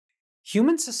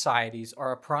Human societies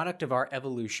are a product of our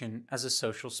evolution as a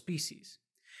social species.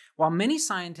 While many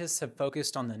scientists have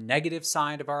focused on the negative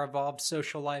side of our evolved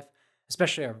social life,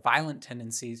 especially our violent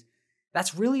tendencies,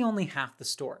 that's really only half the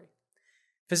story.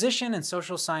 Physician and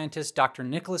social scientist Dr.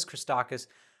 Nicholas Christakis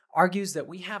argues that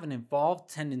we have an evolved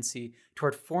tendency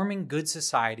toward forming good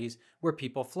societies where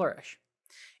people flourish.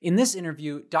 In this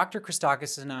interview, Dr.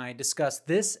 Christakis and I discuss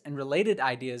this and related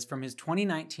ideas from his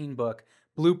 2019 book,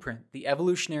 Blueprint: The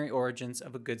Evolutionary Origins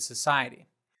of a Good Society.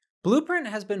 Blueprint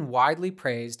has been widely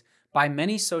praised by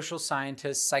many social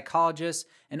scientists, psychologists,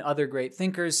 and other great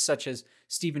thinkers such as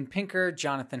Steven Pinker,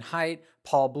 Jonathan Haidt,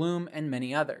 Paul Bloom, and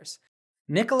many others.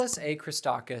 Nicholas A.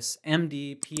 Christakis,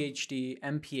 MD, PhD,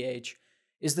 MPH,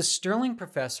 is the Sterling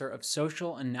Professor of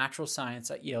Social and Natural Science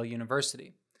at Yale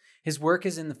University. His work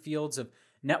is in the fields of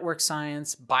network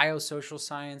science, biosocial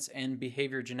science, and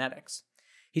behavior genetics.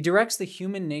 He directs the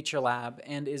Human Nature Lab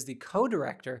and is the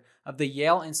co-director of the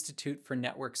Yale Institute for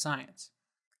Network Science.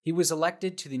 He was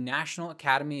elected to the National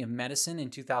Academy of Medicine in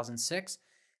 2006,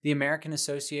 the American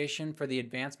Association for the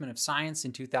Advancement of Science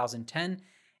in 2010,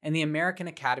 and the American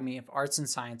Academy of Arts and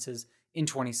Sciences in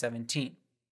 2017.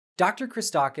 Dr.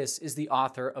 Christakis is the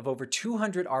author of over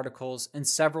 200 articles and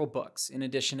several books, in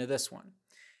addition to this one.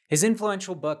 His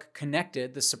influential book,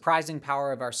 Connected: The Surprising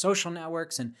Power of Our Social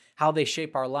Networks and How They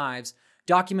Shape Our Lives,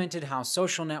 documented how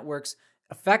social networks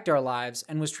affect our lives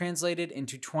and was translated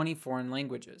into 20 foreign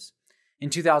languages. In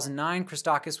 2009,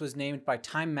 Christakis was named by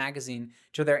Time magazine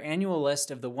to their annual list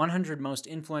of the 100 most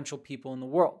influential people in the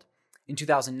world. In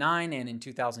 2009 and in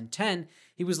 2010,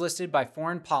 he was listed by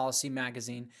Foreign Policy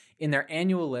magazine in their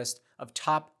annual list of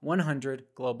top 100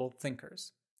 global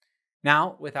thinkers.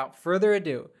 Now, without further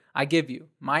ado, I give you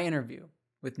my interview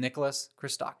with Nicholas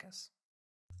Christakis.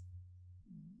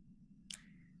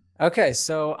 Okay,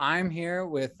 so I'm here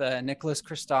with Nicholas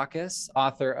Christakis,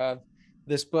 author of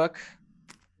this book,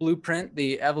 Blueprint: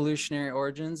 The Evolutionary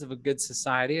Origins of a Good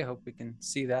Society. I hope we can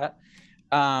see that.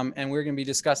 And we're going to be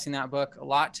discussing that book a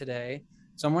lot today.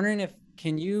 So I'm wondering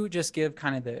can you just give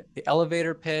kind of the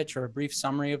elevator pitch or a brief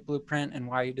summary of Blueprint and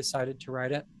why you decided to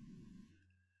write it?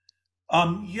 I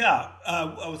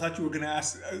thought you were going to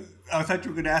ask. I thought you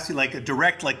were going to ask me like a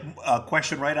direct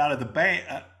question right out of the bank.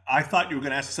 I thought you were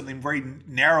going to ask something very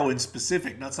narrow and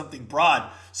specific, not something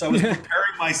broad. So I was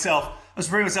preparing myself.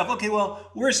 Okay, well,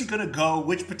 where is he going to go?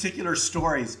 Which particular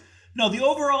stories? No, the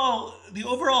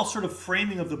overall sort of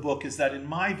framing of the book is that, in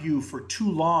my view, for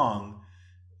too long,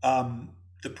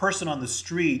 the person on the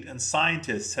street and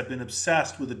scientists have been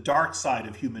obsessed with the dark side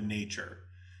of human nature,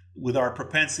 with our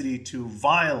propensity to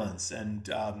violence and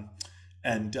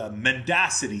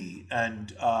mendacity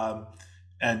and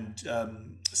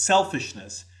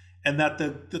selfishness, and that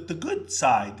the good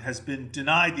side has been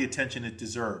denied the attention it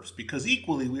deserves, because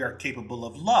equally we are capable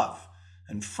of love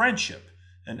and friendship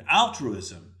and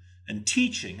altruism and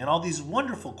teaching and all these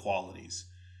wonderful qualities.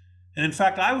 And in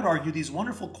fact, I would argue these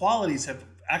wonderful qualities have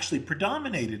actually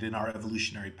predominated in our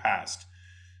evolutionary past.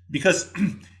 Because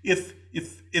if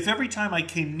every time I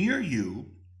came near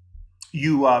you,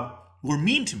 you were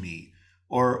mean to me,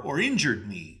 or injured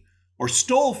me, or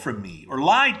stole from me, or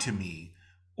lied to me,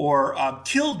 or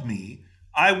killed me,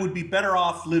 I would be better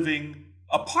off living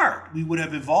apart. We would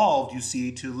have evolved, you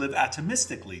see, to live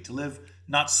atomistically, to live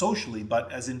not socially,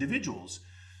 but as individuals.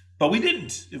 But we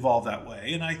didn't evolve that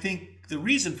way. And I think the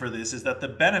reason for this is that the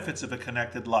benefits of a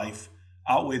connected life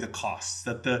outweigh the costs,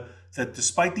 that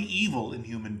despite the evil in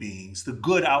human beings, the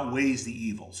good outweighs the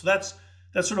evil. So that's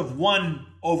sort of one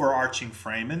overarching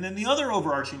frame. And then the other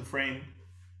overarching frame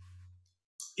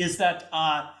is that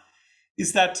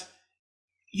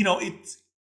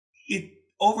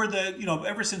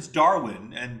ever since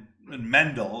Darwin and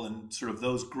Mendel and sort of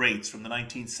those greats from the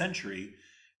 19th century,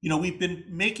 we've been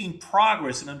making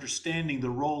progress in understanding the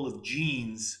role of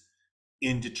genes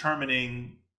in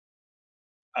determining,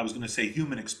 I was going to say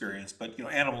human experience, but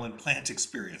animal and plant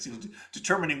experience,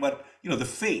 determining what the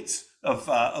fates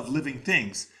of living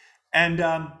things, and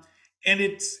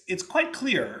it's quite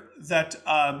clear that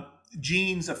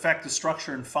genes affect the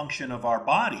structure and function of our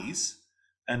bodies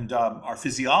and our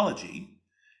physiology,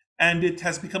 and it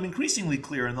has become increasingly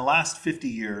clear in the last 50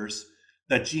 years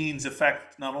that genes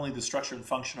affect not only the structure and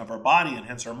function of our body and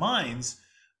hence our minds,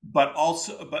 but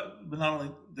not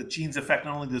only the genes affect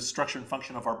not only the structure and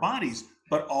function of our bodies,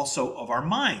 but also of our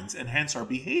minds and hence our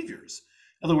behaviors.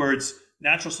 In other words,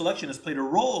 natural selection has played a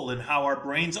role in how our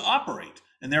brains operate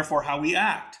and therefore how we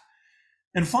act.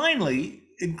 And finally,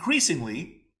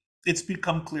 increasingly, it's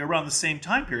become clear around the same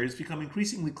time period, it's become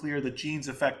increasingly clear that genes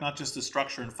affect not just the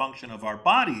structure and function of our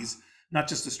bodies, not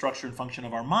just the structure and function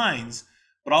of our minds,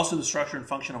 but also the structure and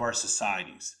function of our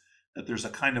societies. that there's a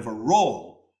kind of a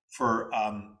role for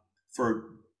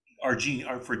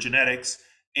for genetics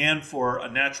and for a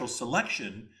natural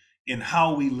selection in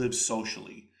how we live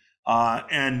socially,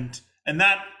 and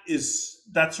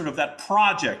that's sort of that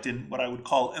project in what I would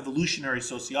call evolutionary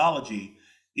sociology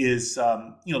is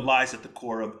lies at the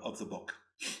core of the book.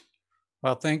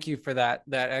 Well, thank you for that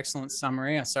excellent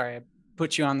summary. I'm sorry I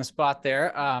put you on the spot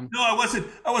there. No, I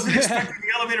wasn't expecting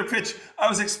the elevator pitch. I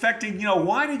was expecting,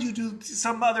 why did you do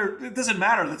some other? It doesn't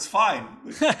matter. That's fine.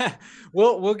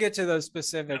 We'll get to those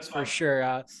specifics for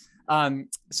sure.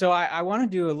 So I want to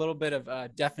do a little bit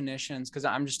of definitions because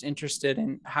I'm just interested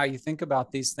in how you think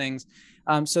about these things.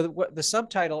 So what the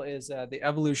subtitle is the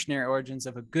evolutionary origins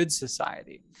of a good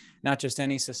society, not just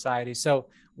any society. So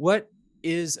what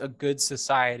is a good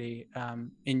society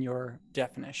in your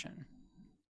definition?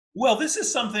 Well, this is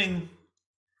something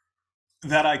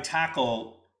that I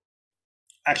tackle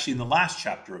actually in the last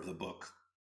chapter of the book.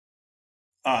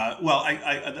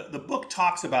 The book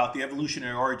talks about the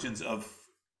evolutionary origins of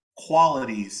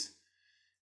qualities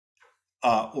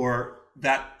or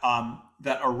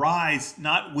that arise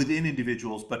not within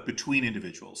individuals but between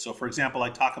individuals. So, for example,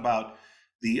 I talk about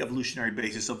the evolutionary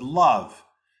basis of love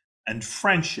and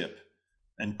friendship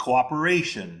and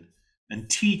cooperation and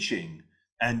teaching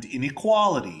and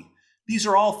inequality. These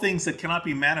are all things that cannot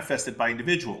be manifested by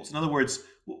individuals. In other words,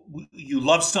 you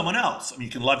love someone else. I mean,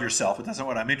 you can love yourself, but that's not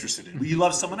what I'm interested in. But you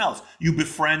love someone else. You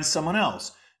befriend someone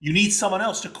else. You need someone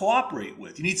else to cooperate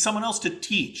with. You need someone else to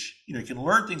teach. You can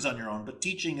learn things on your own, but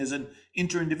teaching is an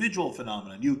inter-individual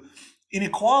phenomenon.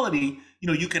 Inequality,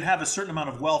 you can have a certain amount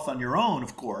of wealth on your own,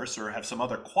 of course, or have some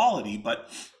other quality, but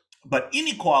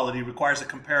inequality requires a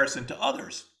comparison to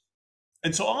others.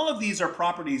 And so all of these are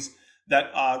properties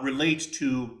that relate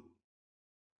to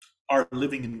our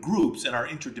living in groups and our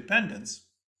interdependence.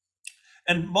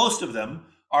 And most of them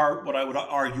are what I would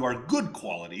argue are good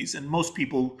qualities. And most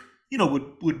people,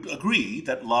 would agree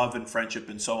that love and friendship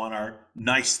and so on are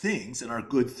nice things and are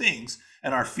good things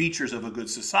and are features of a good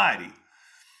society.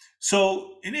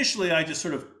 So initially, I just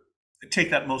sort of take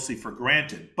that mostly for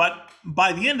granted. But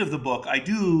by the end of the book, I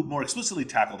do more explicitly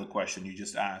tackle the question you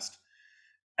just asked.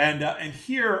 And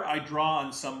here I draw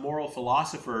on some moral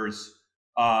philosophers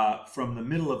from the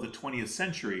middle of the 20th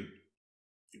century.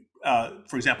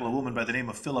 For example, a woman by the name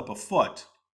of Philippa Foot,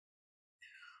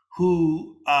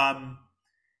 who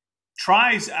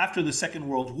tries after the Second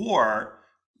World War,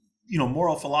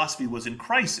 moral philosophy was in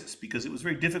crisis because it was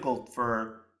very difficult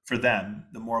for them,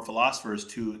 the moral philosophers,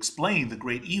 to explain the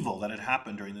great evil that had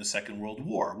happened during the Second World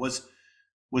War. Was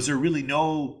there really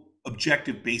no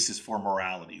objective basis for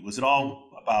morality? Was it all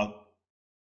about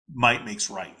might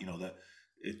makes right?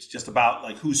 It's just about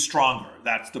like who's stronger.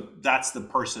 That's the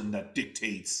person that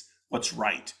dictates what's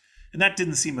right. And that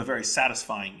didn't seem a very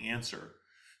satisfying answer.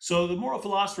 So the moral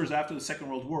philosophers after the Second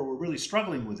World War were really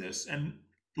struggling with this. And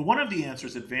one of the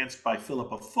answers advanced by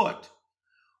Philippa Foot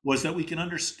was that we can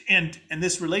understand, and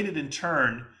this related in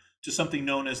turn to something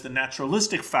known as the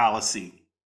naturalistic fallacy,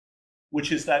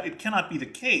 which is that it cannot be the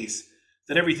case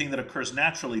that everything that occurs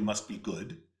naturally must be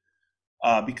good,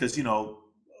 because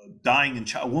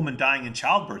a woman dying in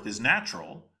childbirth is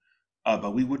natural,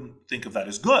 but we wouldn't think of that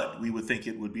as good. We would think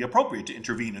it would be appropriate to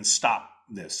intervene and stop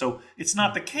this. So it's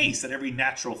not the case that every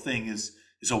natural thing is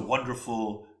a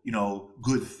wonderful,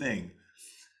 good thing.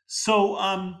 So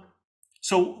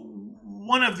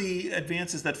one of the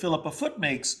advances that Philippa Foot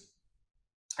makes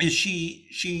is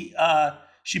she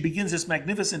begins this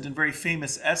magnificent and very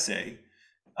famous essay.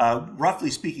 Roughly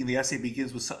speaking, the essay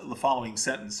begins with the following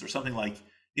sentence, or something like,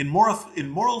 In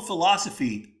moral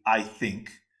philosophy, I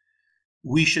think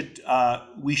we should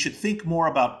think more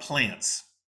about plants.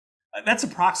 That's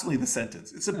approximately the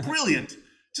sentence. It's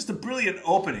just a brilliant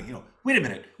opening. Wait a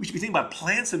minute, we should be thinking about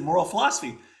plants and moral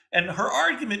philosophy. And her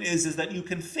argument is that you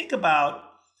can think about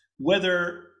what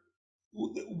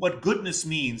goodness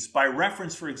means by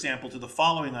reference, for example, to the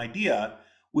following idea,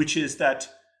 which is that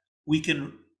we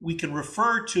can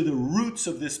refer to the roots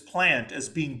of this plant as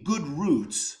being good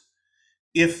roots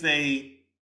if they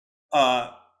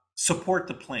support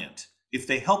the plant, if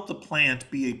they help the plant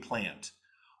be a plant.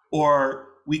 Or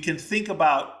we can think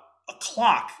about a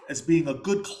clock as being a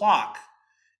good clock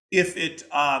if it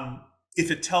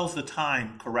tells the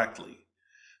time correctly.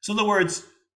 So in other words,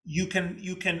 you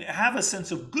can have a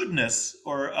sense of goodness,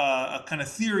 or a kind of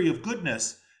theory of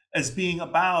goodness, as being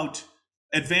about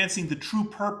advancing the true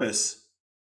purpose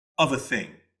of a thing.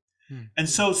 And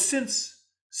so since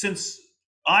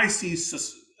I see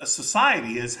a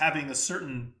society as having a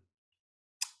certain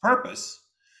purpose,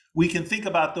 we can think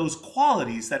about those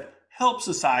qualities that help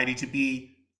society to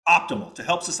be optimal, to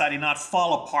help society not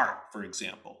fall apart, for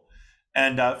example.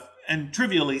 And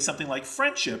trivially, something like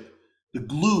friendship, the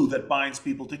glue that binds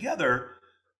people together,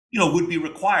 would be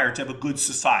required to have a good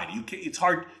society. It's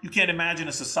hard. You can't imagine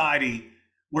a society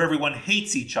where everyone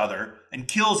hates each other and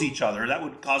kills each other. That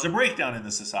would cause a breakdown in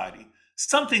the society.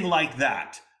 Something like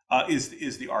that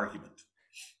is the argument.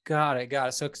 Got it. Got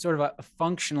it. So sort of a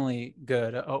functionally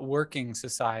good, a working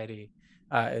society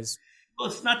is. Well,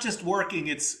 it's not just working.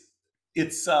 It's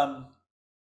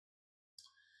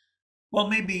well,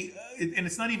 maybe, and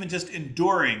it's not even just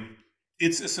enduring.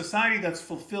 It's a society that's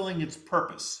fulfilling its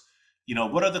purpose.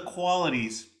 What are the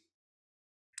qualities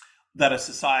that a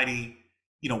society,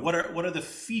 what are the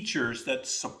features that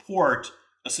support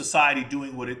a society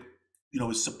doing what it,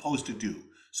 is supposed to do?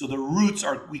 So the roots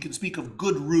we can speak of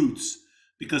good roots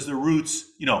because the roots,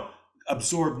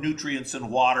 absorb nutrients and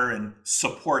water and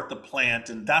support the plant.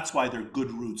 And that's why they're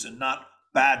good roots and not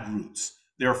bad roots.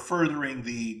 They're furthering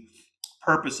the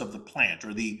purpose of the plant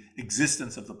or the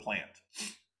existence of the plant.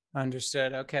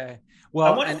 Understood. Okay.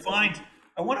 Well, I want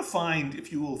to find,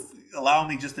 if you will allow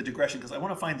me just a digression, because I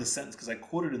want to find the sentence because I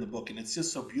quote it in the book and it's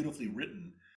just so beautifully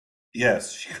written.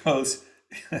 Yes,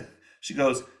 she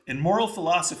goes, in moral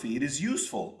philosophy, it is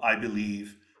useful, I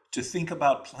believe, to think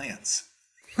about plants.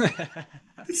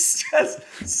 It's just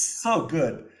so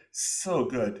good, so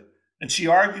good. And she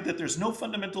argued that there's no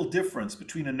fundamental difference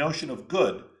between a notion of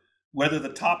good, whether the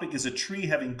topic is a tree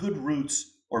having good roots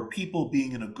or people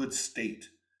being in a good state.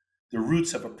 The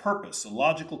roots have a purpose, a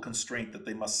logical constraint that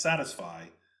they must satisfy,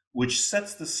 which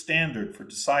sets the standard for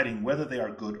deciding whether they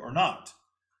are good or not.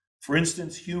 For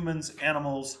instance, humans,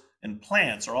 animals, and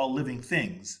plants are all living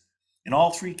things. In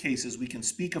all three cases, we can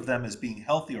speak of them as being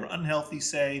healthy or unhealthy,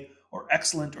 say, or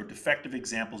excellent or defective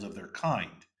examples of their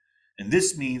kind. And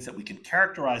this means that we can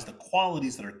characterize the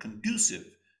qualities that are conducive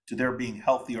to their being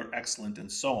healthy or excellent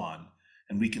and so on.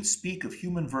 And we can speak of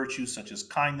human virtues such as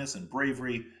kindness and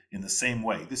bravery in the same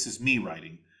way. This is me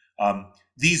writing.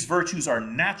 These virtues are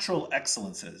natural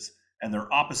excellences and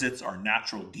their opposites are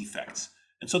natural defects.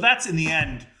 And so that's in the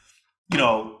end,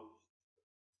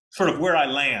 sort of where I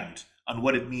land on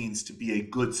what it means to be a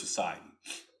good society.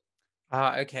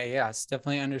 Okay, yeah, it's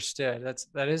definitely understood.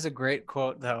 That is a great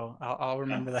quote, though. I'll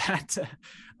remember that.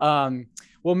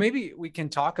 Well, maybe we can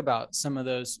talk about some of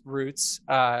those roots,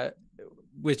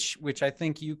 which I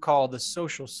think you call the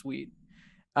social suite.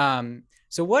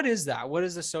 So what is that? What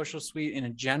is the social suite in a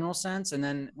general sense? And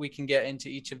then we can get into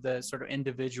each of the sort of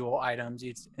individual items,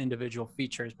 each individual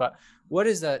features. But what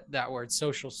is that word,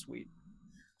 social suite?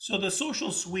 So the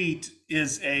social suite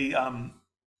is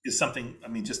something. I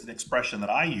mean, just an expression that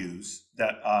I use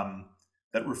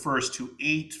that refers to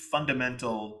 8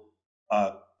 fundamental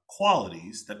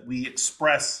qualities that we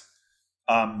express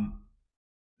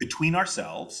between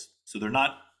ourselves. So they're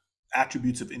not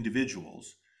attributes of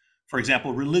individuals. For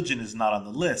example, religion is not on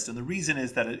the list, and the reason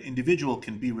is that an individual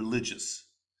can be religious.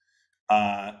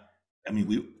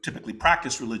 We typically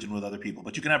practice religion with other people,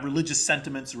 but you can have religious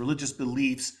sentiments, religious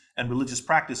beliefs, and religious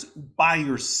practice by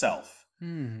yourself.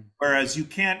 Whereas you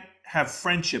can't have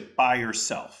friendship by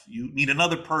yourself. You need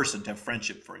another person to have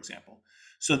friendship, for example.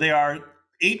 So there are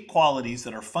 8 qualities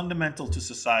that are fundamental to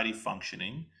society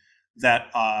functioning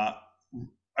that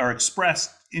are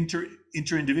expressed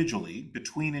inter-individually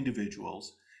between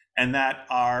individuals, and that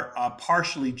are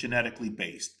partially genetically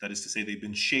based. That is to say, they've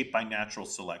been shaped by natural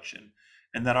selection,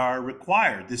 and that are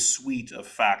required, this suite of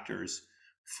factors,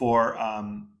 for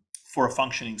a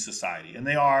functioning society. And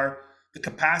they are the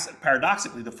capacity,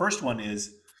 paradoxically, the first one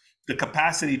is the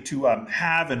capacity to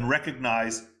have and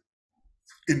recognize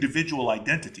individual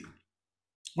identity.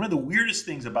 One of the weirdest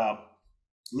things about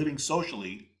living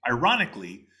socially,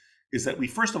 ironically, is that we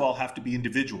first of all have to be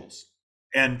individuals.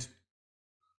 And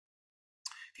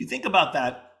if you think about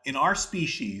that, in our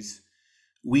species,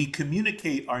 we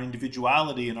communicate our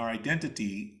individuality and our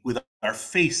identity with our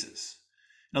faces.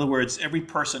 In other words, every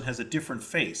person has a different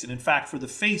face. And in fact, for the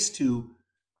face to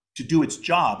do its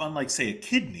job, unlike, say,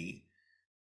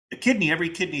 every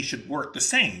kidney should work the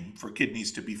same for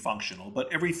kidneys to be functional,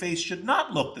 but every face should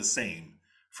not look the same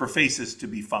for faces to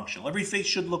be functional. Every face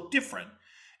should look different.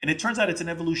 And it turns out it's an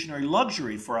evolutionary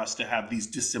luxury for us to have these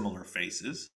dissimilar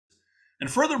faces. And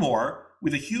furthermore,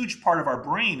 with a huge part of our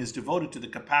brain is devoted to the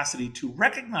capacity to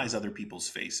recognize other people's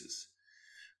faces.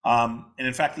 And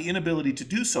in fact, the inability to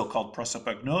do so, called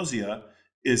prosopagnosia,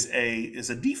 is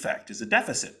a defect, is a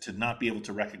deficit, to not be able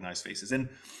to recognize faces.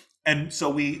 And so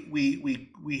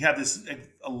we have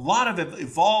a lot of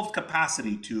evolved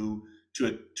capacity to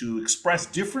express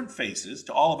different faces.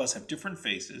 To all of us have different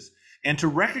faces, and to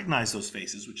recognize those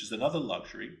faces, which is another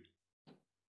luxury.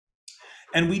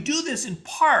 And we do this in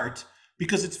part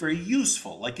because it's very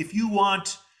useful. Like if you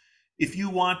want if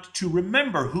you want to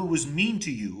remember who was mean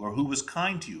to you or who was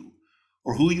kind to you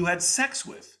or who you had sex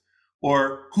with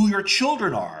or who your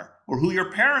children are or who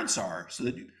your parents are,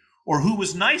 or who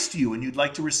was nice to you and you'd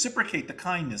like to reciprocate the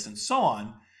kindness and so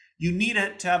on, you need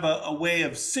to have a way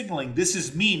of signaling, this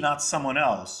is me, not someone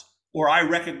else, or I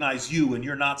recognize you and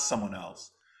you're not someone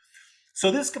else. So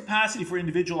this capacity for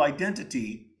individual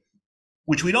identity,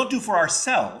 which we don't do for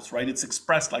ourselves, right? It's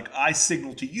expressed like I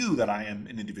signal to you that I am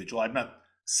an individual. I'm not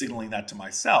signaling that to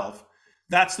myself.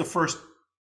 That's the first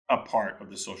part of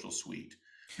the social suite.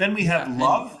 Then we have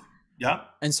love.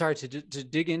 And sorry to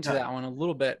dig into that one a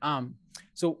little bit.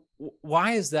 So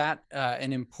why is that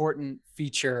an important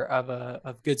feature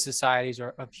of good societies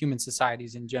or of human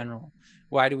societies in general?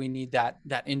 Why do we need that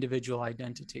individual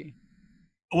identity?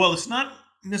 Well, it's not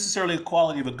necessarily a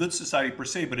quality of a good society per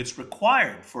se, but it's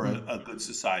required for a good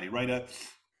society, right?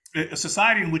 A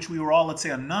society in which we were all, let's say,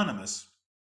 anonymous.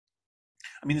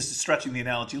 I mean, this is stretching the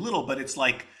analogy a little, but it's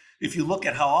like if you look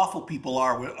at how awful people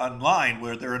are online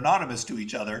where they're anonymous to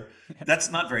each other, that's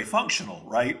not very functional,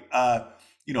 right?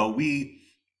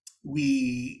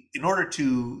 We in order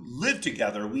to live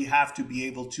together, we have to be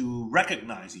able to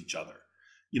recognize each other.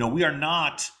 We are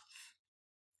not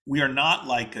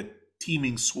like a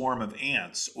teeming swarm of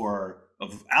ants or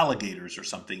of alligators or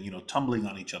something, tumbling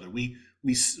on each other. We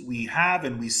have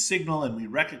and we signal and we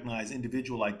recognize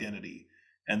individual identity.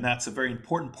 And that's a very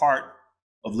important part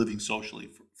of living socially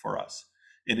for us.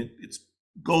 And it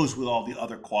goes with all the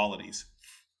other qualities.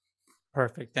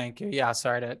 Perfect. Thank you. Yeah.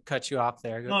 Sorry to cut you off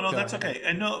there. No, that's ahead. Okay.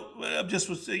 And no,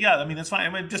 that's fine. I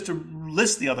mean, just to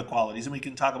list the other qualities, and we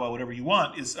can talk about whatever you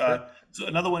want. So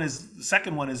another one is, the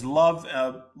second one is love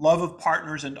of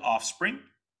partners and offspring.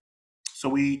 So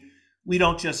we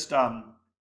don't just have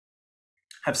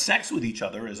sex with each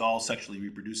other as all sexually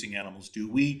reproducing animals do.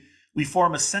 We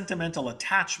form a sentimental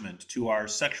attachment to our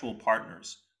sexual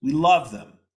partners. We love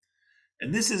them.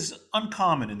 And this is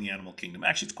uncommon in the animal kingdom.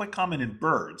 Actually, it's quite common in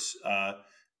birds.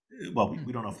 We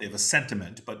don't know if they have a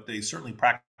sentiment, but they certainly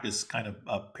practice kind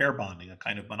of pair bonding, a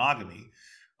kind of monogamy.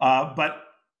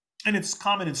 And it's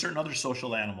common in certain other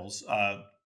social animals,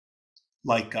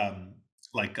 like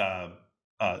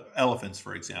elephants,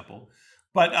 for example.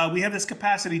 But we have this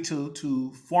capacity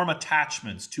to form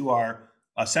attachments to our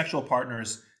sexual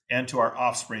partners and to our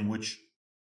offspring, which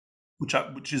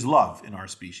is love in our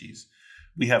species.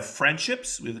 We have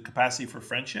friendships. We have the capacity for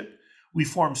friendship. We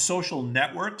form social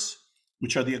networks,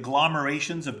 which are the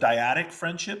agglomerations of dyadic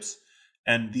friendships.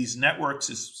 And these networks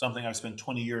is something I've spent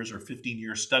 20 years or 15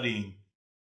 years studying,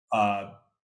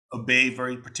 obey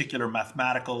very particular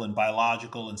mathematical and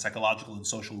biological and psychological and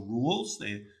social rules.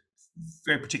 They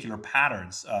very particular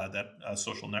patterns that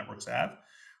social networks have.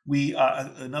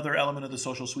 Another element of the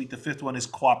social suite, the fifth one, is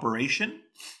cooperation.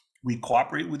 We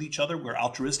cooperate with each other. We're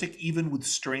altruistic, even with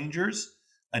strangers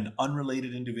and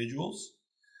unrelated individuals.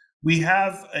 We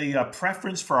have a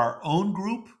preference for our own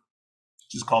group,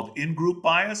 which is called in-group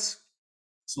bias.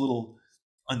 It's a little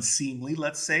unseemly,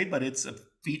 let's say, but it's a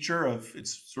feature of,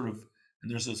 it's sort of,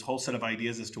 and there's this whole set of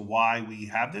ideas as to why we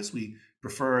have this. We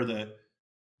prefer the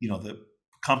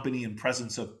company and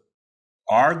presence of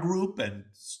our group and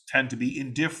tend to be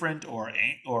indifferent or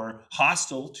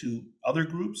hostile to other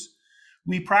groups.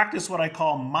 We practice what I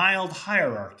call mild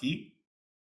hierarchy.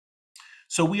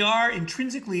 So we are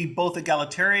intrinsically both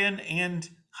egalitarian and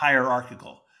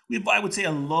hierarchical. We have, I would say,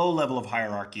 a low level of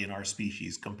hierarchy in our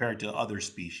species compared to other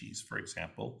species, for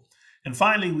example. And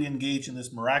finally, we engage in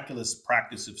this miraculous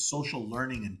practice of social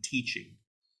learning and teaching.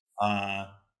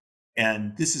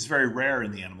 And this is very rare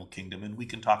in the animal kingdom, and we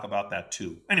can talk about that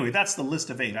too. Anyway, that's the list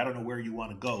of 8. I don't know where you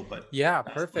want to go, but yeah,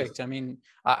 perfect. I mean,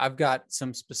 I've got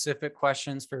some specific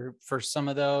questions for some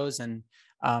of those, and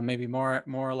maybe more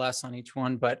or less on each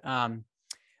one. But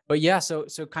yeah, so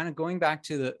kind of going back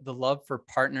to the love for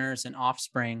partners and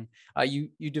offspring,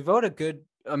 you devote a good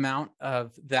amount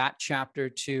of that chapter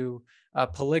to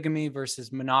polygamy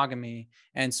versus monogamy,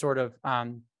 and sort of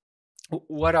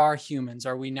what are humans?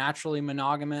 Are we naturally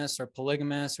monogamous or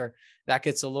polygamous, or that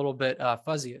gets a little bit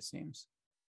fuzzy, it seems?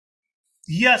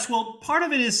 Yes, well, part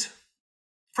of it is,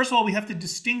 first of all, we have to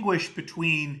distinguish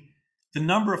between the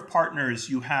number of partners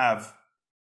you have.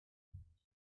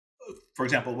 For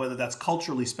example, whether that's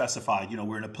culturally specified,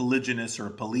 we're in a polygynous or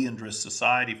a polyandrous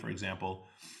society, for example,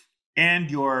 and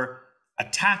your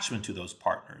attachment to those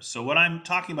partners. So what I'm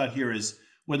talking about here is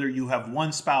whether you have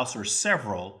one spouse or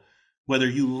several, whether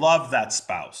you love that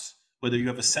spouse, whether you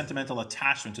have a sentimental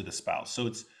attachment to the spouse. So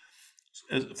it's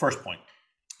the first point.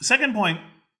 The second point,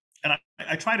 and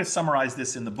I try to summarize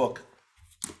this in the book.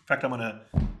 In fact, I'm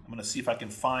gonna see if I can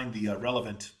find the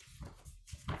relevant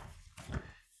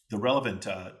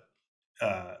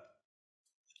uh,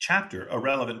 chapter, a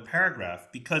relevant paragraph,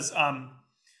 because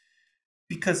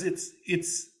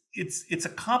it's a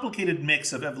complicated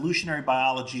mix of evolutionary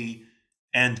biology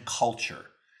and culture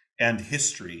and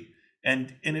history,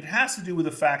 and it has to do with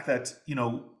the fact that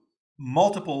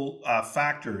multiple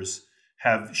factors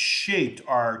have shaped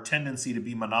our tendency to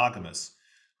be monogamous.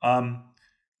 Let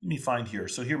me find here.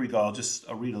 So here we go.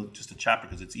 I'll read just a chapter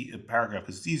because a paragraph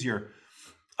because it's easier.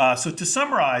 So to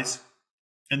summarize,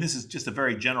 and this is just a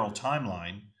very general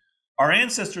timeline, our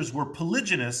ancestors were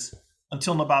polygynous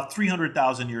until about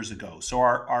 300,000 years ago. So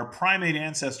our primate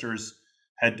ancestors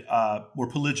were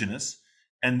polygynous,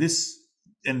 and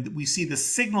we see the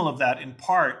signal of that in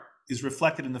part is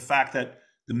reflected in the fact that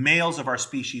the males of our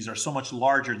species are so much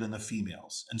larger than the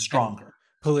females and And stronger.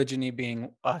 polygyny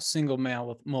being a single male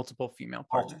with multiple female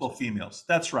Multiple partners. females.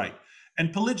 That's right.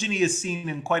 And polygyny is seen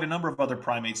in quite a number of other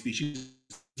primate species.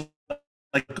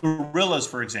 Like gorillas,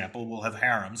 for example, will have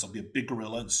harems. There'll be a big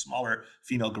gorilla and smaller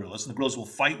female gorillas, and the gorillas will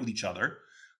fight with each other.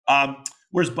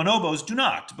 Whereas bonobos do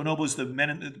not.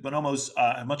 Bonobos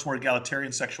have much more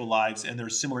egalitarian sexual lives, and they're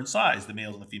similar in size, the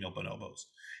males and the female bonobos.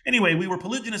 Anyway, we were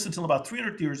polygynous until about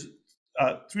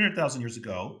 300,000 years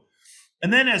ago.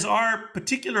 And then as our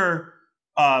particular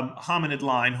hominid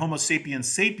line, Homo sapiens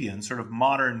sapiens, sort of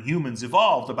modern humans,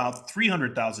 evolved about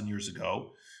 300,000 years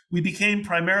ago, we became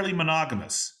primarily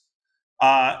monogamous.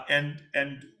 And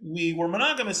we were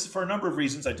monogamous for a number of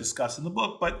reasons I discuss in the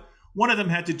book, but one of them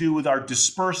had to do with our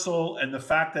dispersal and the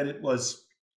fact that it was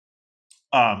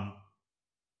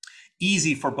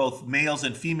easy for both males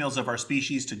and females of our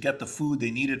species to get the food they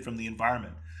needed from the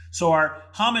environment. So our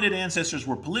hominid ancestors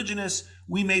were polygynous.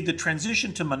 We made the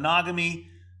transition to monogamy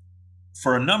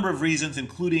for a number of reasons,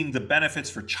 including the benefits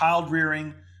for child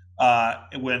rearing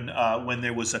when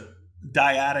there was a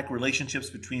dyadic relationships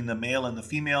between the male and the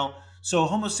female. So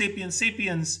Homo sapiens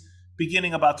sapiens,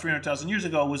 beginning about 300,000 years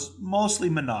ago, was mostly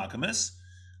monogamous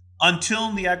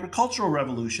until the agricultural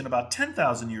revolution about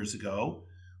 10,000 years ago,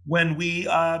 when we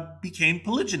became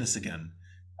polygynous again,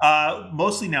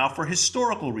 mostly now for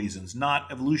historical reasons,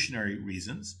 not evolutionary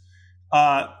reasons,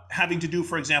 having to do,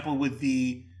 for example, with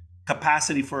the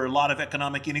capacity for a lot of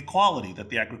economic inequality that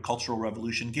the agricultural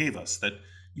revolution gave us, that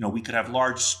we could have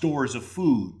large stores of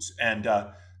foods, and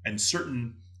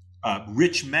certain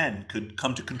rich men could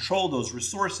come to control those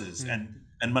resources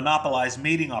and monopolize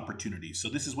mating opportunities. So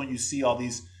this is when you see all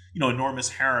these enormous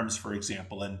harems, for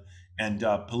example, and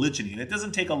polygyny. And it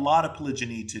doesn't take a lot of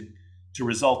polygyny to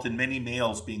result in many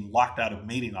males being locked out of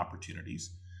mating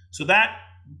opportunities. So that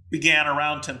began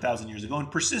around 10,000 years ago and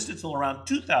persisted till around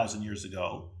 2,000 years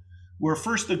ago, where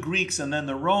first the Greeks and then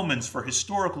the Romans, for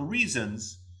historical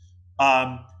reasons,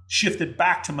 shifted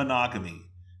back to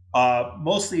monogamy,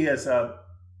 mostly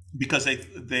because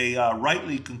they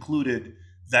rightly concluded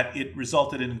that it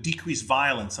resulted in decreased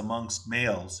violence amongst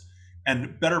males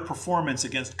and better performance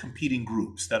against competing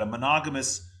groups, that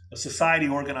a society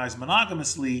organized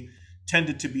monogamously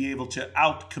tended to be able to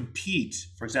outcompete,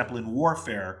 for example, in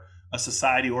warfare, a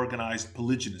society organized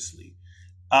polygynously.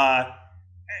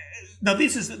 Now,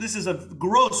 this is a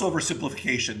gross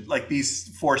oversimplification, like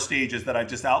these four stages that I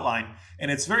just outlined, and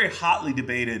it's very hotly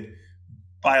debated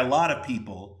by a lot of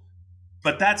people,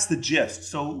 but that's the gist.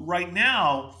 So right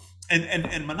now,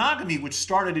 and monogamy, which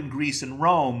started in Greece and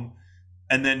Rome,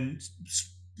 and then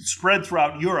spread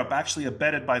throughout Europe, actually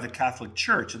abetted by the Catholic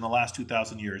Church in the last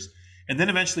 2,000 years, and then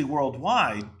eventually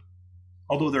worldwide,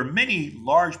 although there are many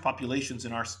large populations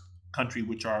in our country,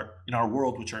 in our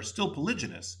world, which are still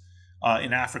polygynous,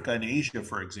 in Africa and Asia,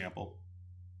 for example.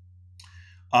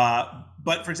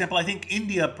 But for example, I think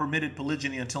India permitted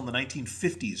polygyny until the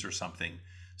 1950s or something.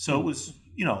 So it was,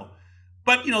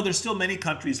 but there's still many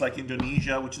countries like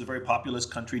Indonesia, which is a very populous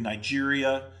country,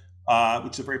 Nigeria,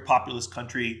 which is a very populous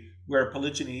country where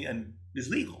polygyny is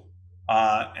legal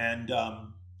and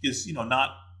is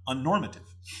not unnormative.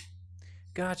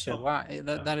 Gotcha. Wow,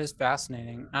 that is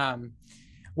fascinating.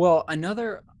 Well,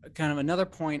 another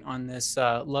point on this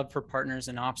love for partners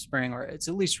and offspring, or it's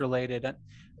at least related.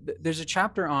 There's a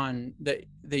chapter on that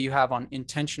you have on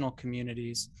intentional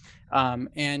communities,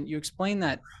 and you explain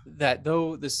that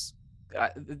though there's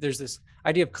this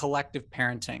idea of collective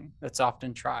parenting that's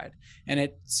often tried, and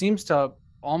it seems to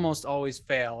almost always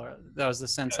fail. Or that was the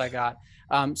sense I got.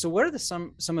 So, what are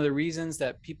some of the reasons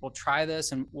that people try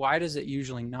this, and why does it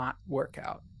usually not work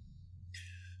out?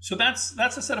 So that's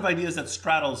a set of ideas that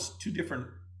straddles two different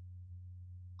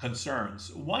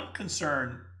concerns. One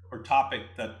concern or topic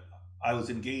that I was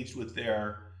engaged with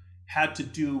there had to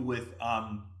do with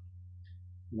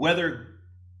whether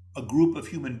a group of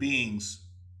human beings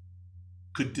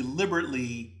could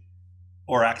deliberately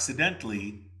or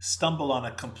accidentally stumble on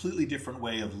a completely different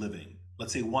way of living,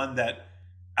 let's say one that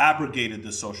abrogated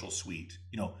the social suite,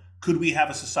 could we have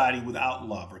a society without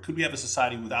love, or could we have a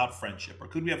society without friendship, or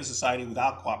could we have a society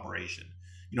without cooperation?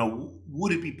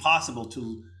 Would it be possible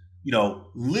to,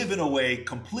 live in a way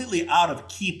completely out of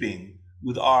keeping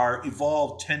with our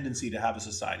evolved tendency to have a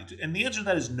society? And the answer to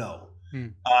that is no.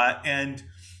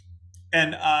 And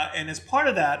as part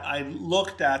of that, I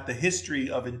looked at the history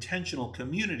of intentional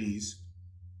communities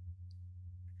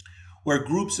where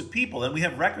groups of people, and we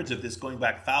have records of this going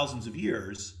back thousands of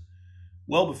years,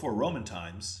 well before Roman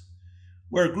times,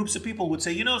 where groups of people would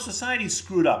say, society's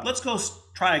screwed up. Let's go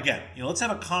try again. Let's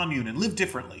have a commune and live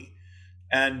differently.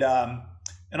 And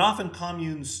often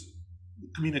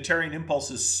communitarian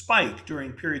impulses spike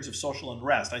during periods of social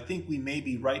unrest. I think we may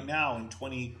be right now in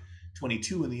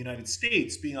 2022 in the United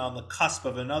States being on the cusp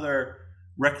of another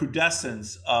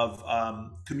recrudescence of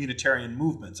communitarian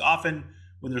movements. Often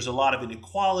when there's a lot of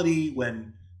inequality,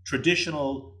 when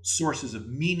traditional sources of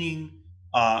meaning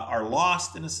are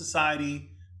lost in a society,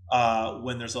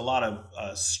 when there's a lot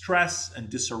of stress and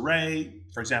disarray,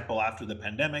 for example, after the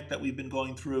pandemic that we've been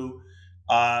going through,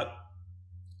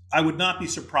 I would not be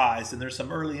surprised, and there's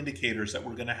some early indicators that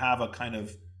we're going to have a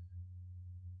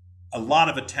lot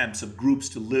of attempts of groups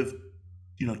to live,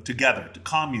 together, to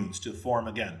communes to form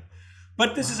again.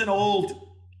 But this is an old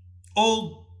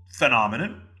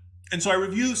phenomenon, and so I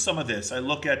review some of this. I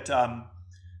look at the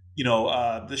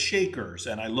Shakers,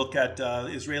 and I look at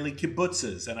Israeli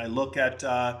kibbutzes, and I look at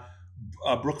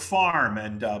Brook Farm,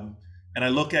 and I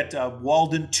look at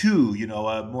Walden 2,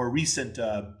 a more recent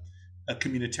a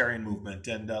communitarian movement,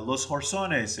 and Los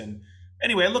Horsones. And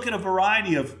anyway, I look at a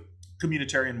variety of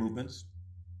communitarian movements.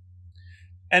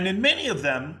 And in many of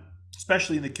them,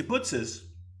 especially in the kibbutzes,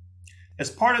 as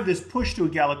part of this push to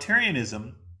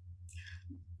egalitarianism,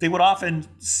 they would often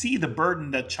see the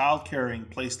burden that child caring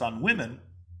placed on women,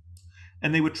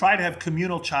 and they would try to have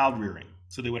communal child rearing.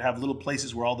 So they would have little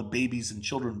places where all the babies and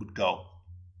children would go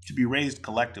to be raised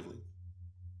collectively.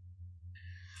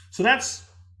 So that's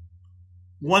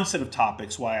one set of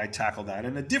topics why I tackle that.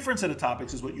 And a different set of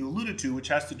topics is what you alluded to, which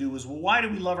has to do with, well, why do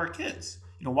we love our kids?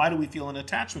 Why do we feel an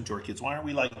attachment to our kids? Why aren't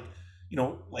we like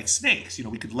snakes?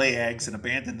 We could lay eggs and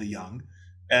abandon the young,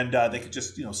 and they could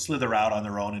just, slither out on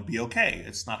their own and be okay.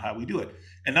 It's not how we do it.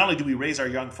 And not only do we raise our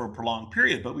young for a prolonged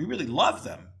period, but we really love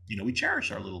them. We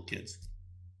cherish our little kids.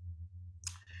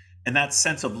 And that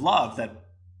sense of love that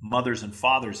mothers and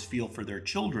fathers feel for their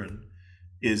children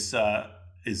is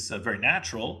very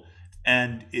natural,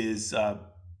 and is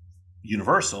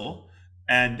universal,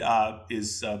 and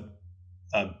is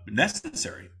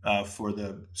necessary for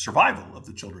the survival of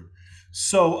the children.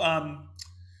 So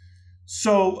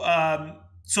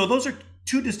those are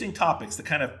two distinct topics: the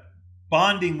kind of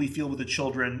bonding we feel with the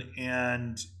children,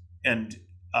 and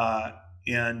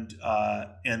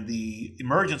the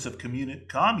emergence of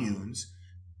communes,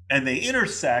 and they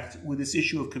intersect with this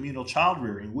issue of communal child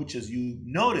rearing, which, as you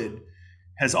noted,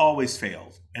 has always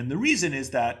failed. And the reason is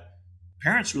that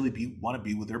parents really want to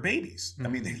be with their babies. I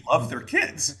mean, they love their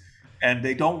kids, and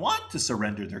they don't want to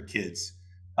surrender their kids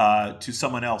to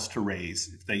someone else to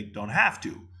raise if they don't have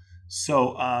to.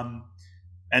 So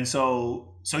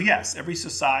yes, every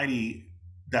society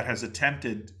that has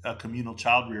attempted communal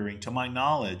child rearing, to my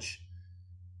knowledge,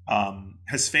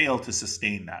 has failed to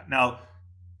sustain that. Now,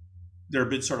 there have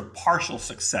been sort of partial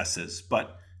successes,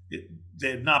 but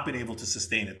they have not been able to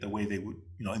sustain it the way they would,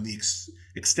 in the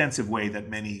extensive way that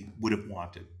many would have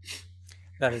wanted.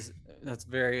 That's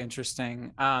very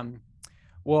interesting.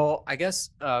 Well, I guess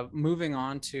moving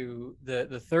on to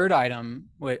the third item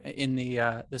in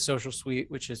the social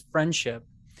suite, which is friendship.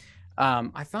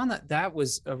 I found that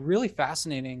was a really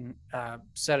fascinating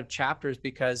set of chapters,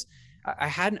 because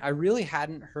I really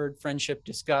hadn't heard friendship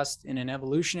discussed in an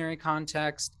evolutionary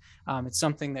context. It's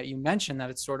something that you mentioned that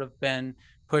it's sort of been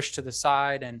pushed to the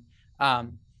side,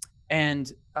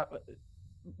 and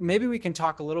maybe we can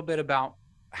talk a little bit about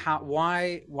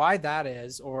why that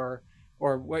is, or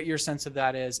what your sense of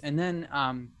that is, and then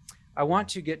I want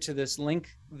to get to this link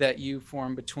that you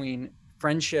form between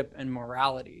friendship and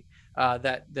morality.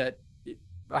 That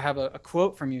I have a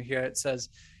quote from you here. It says,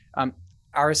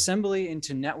 "Our assembly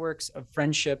into networks of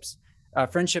friendship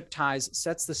ties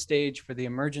sets the stage for the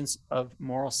emergence of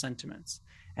moral sentiments."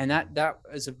 And that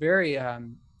is a very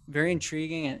very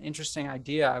intriguing and interesting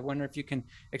idea. I wonder if you can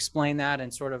explain that,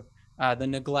 and sort of the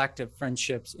neglect of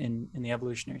friendships in the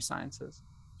evolutionary sciences.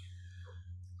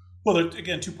 Well, there are,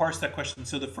 again, two parts to that question.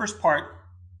 So the first part,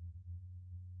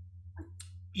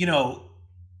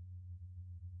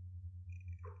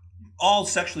 all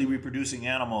sexually reproducing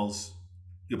animals,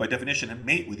 by definition,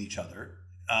 mate with each other.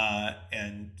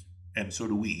 and so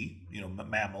do we.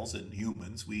 Mammals and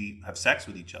humans, we have sex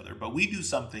with each other, but we do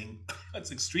something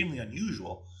that's extremely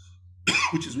unusual,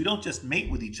 which is we don't just mate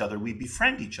with each other, we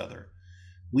befriend each other.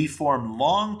 We form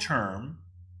long-term,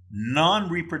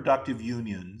 non-reproductive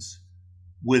unions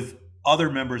with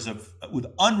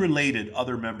unrelated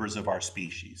other members of our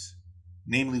species.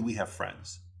 Namely, we have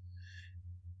friends.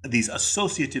 These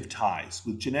associative ties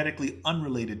with genetically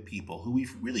unrelated people who we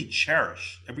really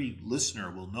cherish. Every listener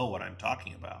will know what I'm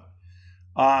talking about.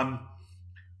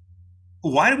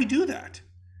 Why do we do that?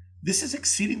 This is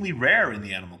exceedingly rare in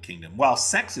the animal kingdom. While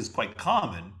sex is quite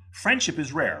common, friendship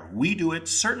is rare. We do it,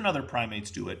 certain other primates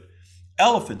do it,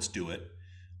 elephants do it,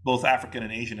 both African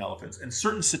and Asian elephants, and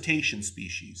certain cetacean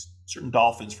species, certain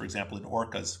dolphins, for example, and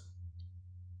orcas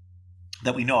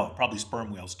that we know of, probably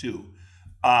sperm whales too,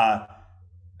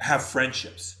 have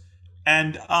friendships.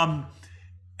 And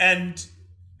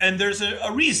there's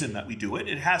a reason that we do it.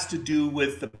 It has to do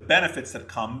with the benefits that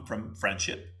come from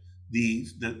friendship,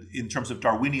 in terms of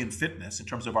Darwinian fitness, in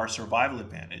terms of our survival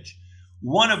advantage.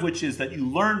 One of which is that you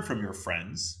learn from your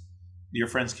friends. Your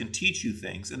friends can teach you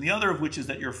things. And the other of which is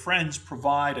that your friends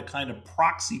provide a kind of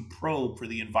proxy probe for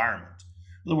the environment.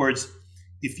 In other words,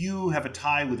 if you have a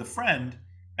tie with a friend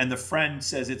and the friend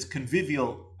says it's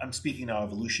convivial, I'm speaking now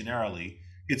evolutionarily,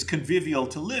 it's convivial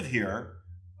to live here,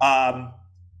 then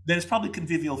it's probably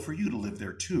convivial for you to live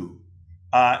there too.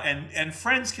 And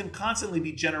friends can constantly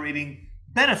be generating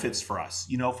benefits for us.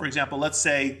 For example, let's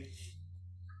say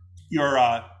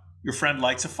your friend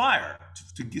lights a fire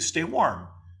to stay warm.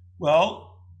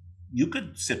 Well, you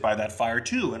could sit by that fire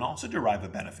too and also derive a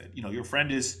benefit. Your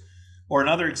friend is, or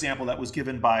another example that was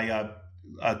given by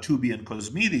Tubi and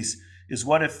Cosmides is,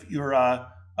 what if you're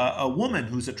a woman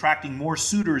who's attracting more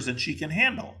suitors than she can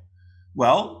handle?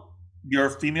 Well,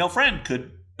 your female friend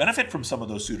could benefit from some of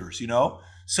those suitors,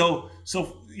 So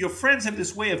your friends have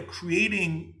this way of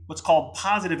creating what's called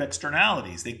positive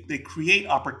externalities. They create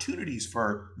opportunities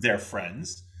for their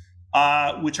friends,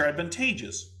 which are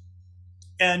advantageous.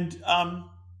 And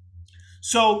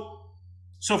so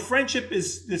friendship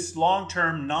is this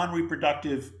long-term,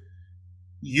 non-reproductive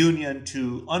union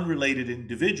to unrelated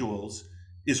individuals,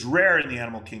 is rare in the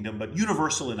animal kingdom, but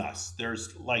universal in us.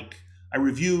 I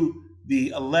review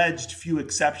the alleged few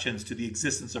exceptions to the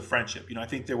existence of friendship. I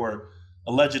think there were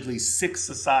allegedly 6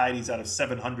 societies out of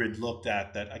 700 looked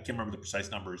at, that I can't remember the precise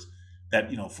numbers,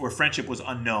 that, where friendship was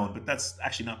unknown, but that's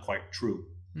actually not quite true.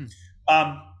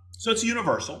 So it's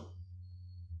universal.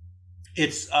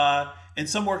 It's, and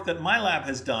some work that my lab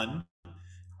has done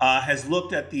has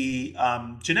looked at the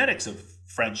genetics of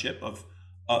friendship, of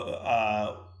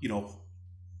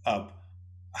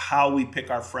how we pick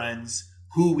our friends,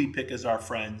 who we pick as our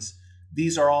friends.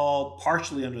 These are all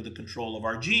partially under the control of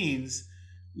our genes,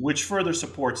 which further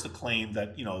supports the claim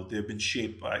that, they've been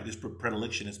shaped by, this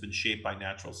predilection has been shaped by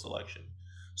natural selection.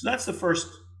 So that's the first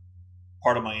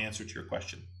part of my answer to your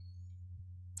question.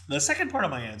 The second part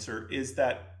of my answer is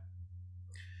that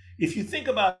if you think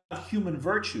about human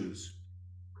virtues,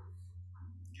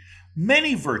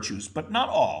 many virtues, but not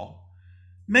all,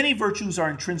 many virtues are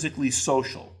intrinsically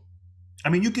social. I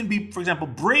mean, you can be, for example,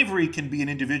 bravery can be an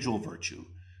individual virtue.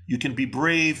 You can be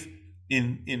brave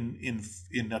in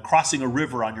crossing a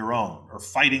river on your own, or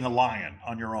fighting a lion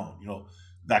on your own.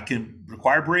 That can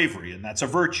require bravery, and that's a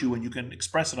virtue, and you can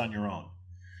express it on your own.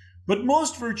 But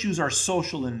most virtues are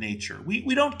social in nature.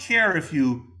 We don't care if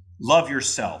you love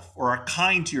yourself, or are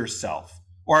kind to yourself,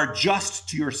 or are just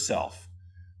to yourself.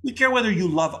 We care whether you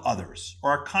love others,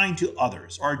 or are kind to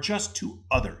others, or are just to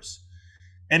others.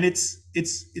 And it's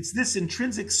this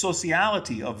intrinsic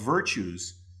sociality of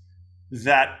virtues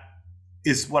that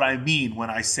is what I mean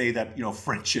when I say that,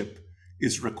 friendship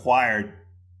is required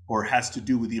or has to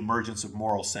do with the emergence of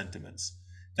moral sentiments.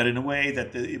 That in a way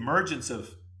that the emergence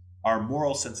of our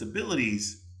moral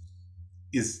sensibilities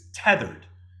is tethered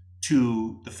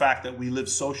to the fact that we live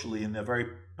socially in a very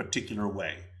particular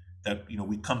way, that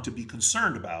we come to be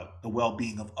concerned about the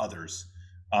well-being of others,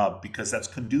 because that's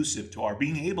conducive to our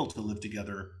being able to live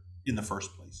together in the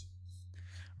first place.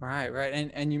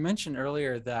 Right. And you mentioned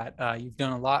earlier that you've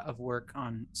done a lot of work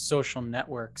on social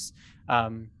networks,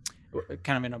 kind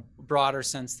of in a broader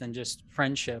sense than just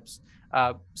friendships.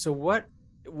 So what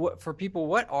for people,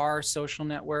 what are social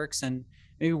networks, and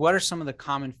maybe what are some of the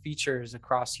common features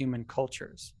across human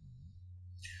cultures?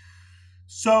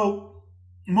 So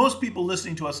most people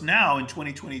listening to us now in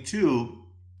 2022,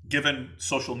 given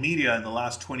social media in the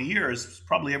last 20 years,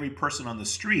 probably every person on the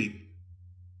street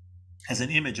has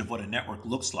an image of what a network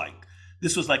looks like.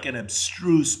 This was like an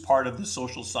abstruse part of the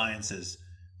social sciences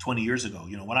 20 years ago.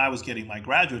 When I was getting my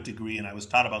graduate degree and I was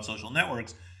taught about social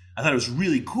networks, I thought it was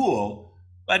really cool.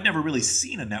 I'd never really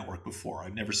seen a network before.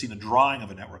 I'd never seen a drawing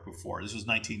of a network before. This was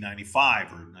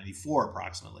 1995 or 94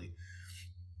 approximately.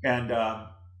 And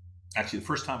actually, the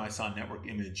first time I saw a network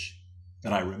image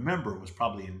that I remember was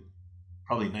probably in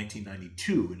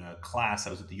 1992 in a class. I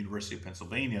was at the University of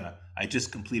Pennsylvania. I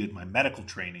just completed my medical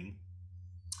training,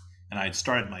 and I had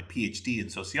started my PhD in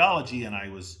sociology, and I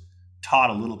was taught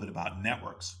a little bit about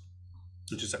networks,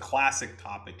 which is a classic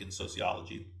topic in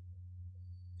sociology.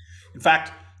 In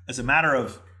fact, as a matter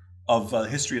of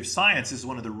history of science, this is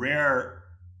one of the rare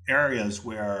areas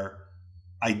where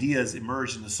ideas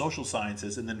emerged in the social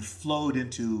sciences and then flowed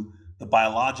into the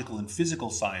biological and physical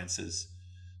sciences.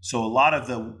 So a lot of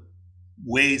the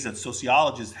ways that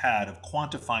sociologists had of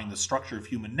quantifying the structure of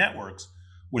human networks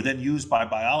were then used by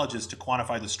biologists to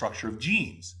quantify the structure of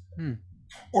genes,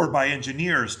 or by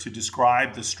engineers to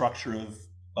describe the structure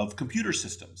of computer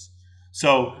systems.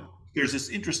 So there's this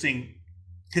interesting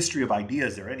history of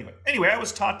ideas there. Anyway, I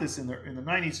was taught this in the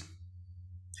 90s,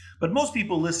 but most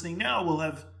people listening now will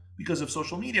have, because of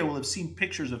social media, will have seen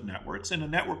pictures of networks. And a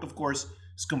network, of course,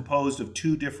 is composed of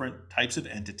two different types of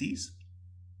entities: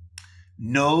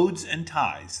 nodes and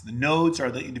ties. The nodes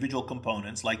are the individual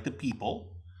components, like the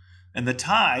people, and the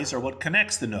ties are what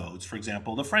connects the nodes. For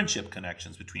example, the friendship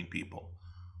connections between people.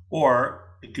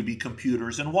 Or it could be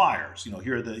computers and wires.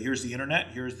 Here's the internet,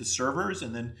 here's the servers,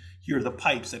 and then here are the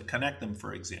pipes that connect them,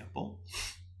 for example.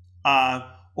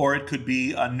 Or it could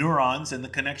be neurons and the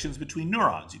connections between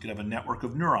neurons. You could have a network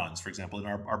of neurons, for example, in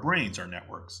our brains are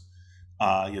networks.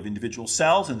 You have individual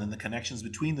cells and then the connections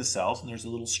between the cells, and there's a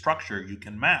little structure you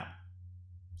can map.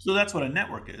 So that's what a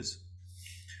network is.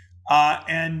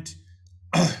 And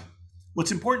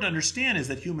what's important to understand is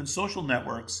that human social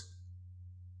networks,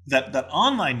 that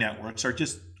online networks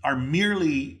are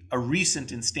merely a recent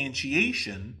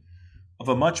instantiation of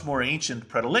a much more ancient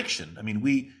predilection. I mean,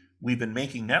 we've been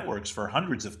making networks for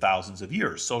hundreds of thousands of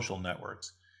years, social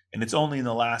networks, and it's only in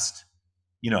the last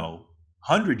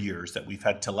 100 years that we've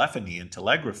had telephony and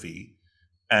telegraphy,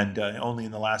 and only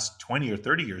in the last 20 or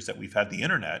 30 years that we've had the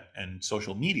internet and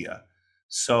social media.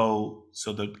 So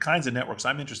the kinds of networks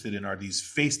I'm interested in are these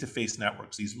face-to-face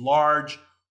networks, these large,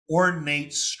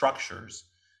 ornate structures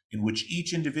in which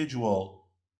each individual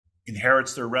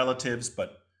inherits their relatives,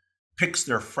 but picks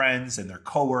their friends and their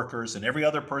coworkers, and every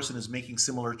other person is making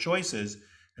similar choices.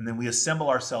 And then we assemble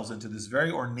ourselves into this very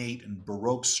ornate and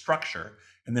Baroque structure,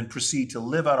 and then proceed to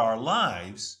live out our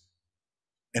lives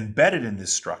embedded in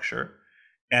this structure.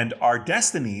 And our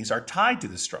destinies are tied to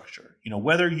this structure.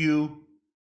 Whether you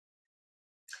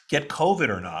get COVID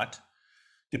or not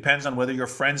depends on whether your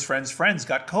friends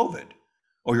got COVID,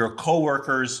 or your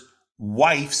coworker's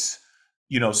wife's,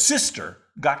 sister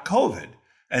got COVID,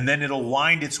 and then it'll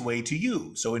wind its way to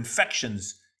you. So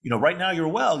infections, right now you're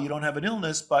well, you don't have an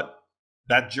illness, but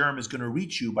that germ is going to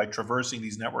reach you by traversing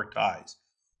these network ties.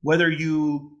 Whether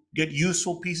you get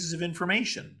useful pieces of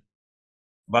information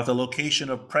about the location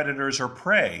of predators or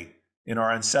prey in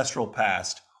our ancestral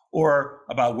past, or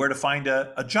about where to find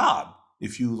a job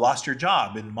if you lost your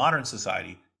job in modern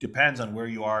society, depends on where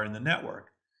you are in the network,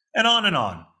 and on and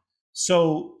on.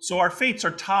 So our fates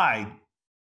are tied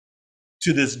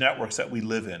to these networks that we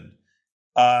live in,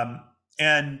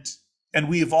 and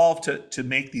we evolved to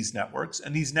make these networks.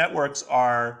 And these networks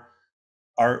are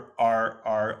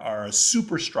a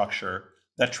superstructure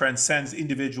that transcends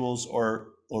individuals or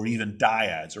even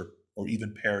dyads or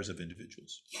even pairs of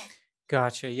individuals.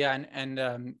 Gotcha. Yeah,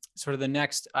 and sort of the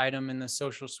next item in the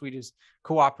social suite is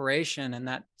cooperation, and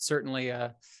that certainly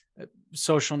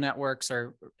social networks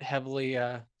are heavily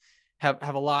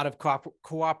have a lot of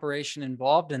cooperation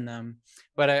involved in them.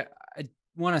 But I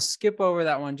want to skip over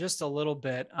that one just a little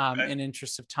bit in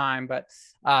interest of time. But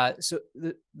so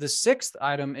the sixth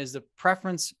item is the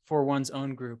preference for one's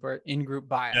own group, or in-group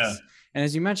bias. Yeah. And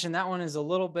as you mentioned, that one is a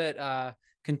little bit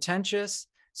contentious.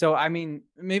 So, I mean,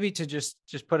 maybe to just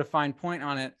put a fine point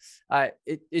on it,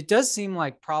 it does seem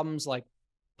like problems like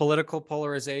political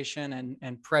polarization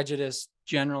and prejudice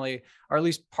generally are at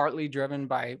least partly driven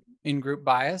by in-group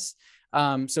bias.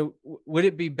 So would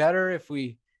it be better if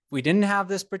we didn't have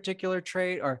this particular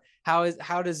trait, or how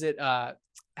does it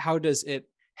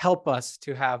help us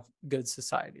to have good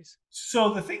societies?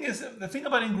 So the thing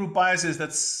about in-group bias is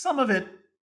that some of it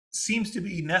seems to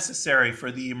be necessary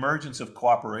for the emergence of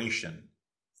cooperation.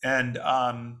 And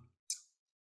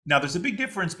now there's a big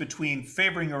difference between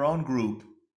favoring your own group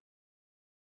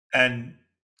and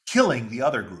killing the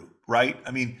other group, right?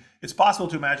 I mean, it's possible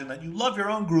to imagine that you love your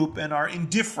own group and are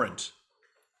indifferent,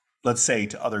 let's say,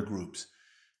 to other groups.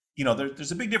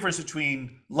 There's a big difference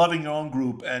between loving your own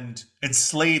group and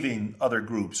enslaving other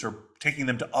groups or taking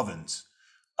them to ovens.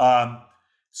 Um,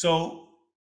 so,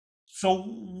 so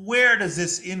where does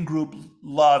this in-group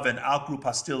love and out-group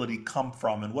hostility come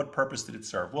from, and what purpose did it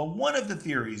serve? Well, one of the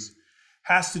theories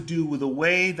has to do with the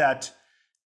way that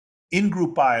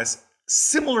in-group bias,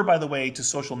 similar, by the way, to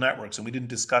social networks, and we didn't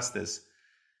discuss this,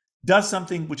 does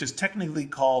something which is technically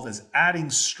called as adding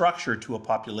structure to a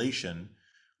population,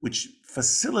 which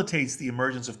facilitates the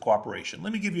emergence of cooperation.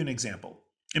 Let me give you an example.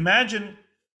 Imagine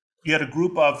you had a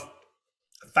group of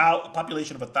a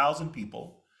population of 1,000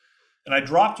 people, and I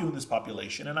dropped you in this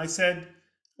population, and I said,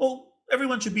 well,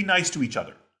 everyone should be nice to each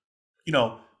other.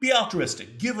 Be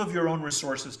altruistic, give of your own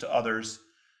resources to others,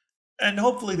 and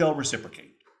hopefully they'll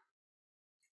reciprocate.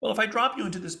 Well, if I drop you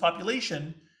into this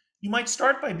population, you might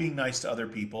start by being nice to other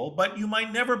people, but you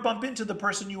might never bump into the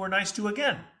person you were nice to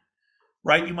again,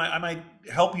 right? I might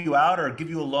help you out or give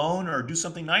you a loan or do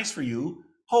something nice for you,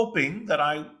 hoping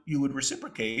that you would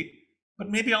reciprocate, but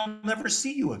maybe I'll never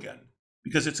see you again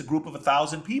because it's a group of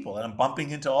 1,000 people and I'm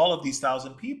bumping into all of these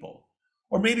 1,000 people.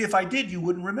 Or maybe if I did, you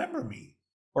wouldn't remember me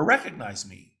or recognize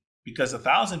me because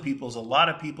 1,000 people is a lot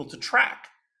of people to track,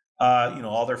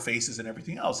 all their faces and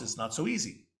everything else. It's not so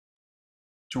easy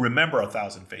to remember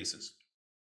 1,000 faces,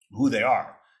 who they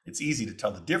are. It's easy to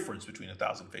tell the difference between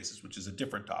 1,000 faces, which is a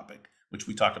different topic, which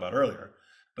we talked about earlier.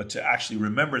 But to actually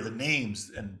remember the names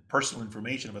and personal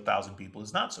information of 1,000 people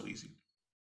is not so easy.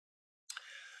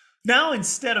 Now,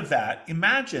 instead of that,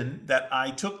 imagine that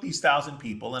I took these 1,000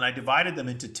 people and I divided them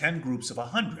into 10 groups of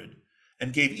 100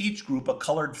 and gave each group a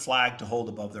colored flag to hold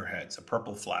above their heads, a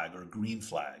purple flag or a green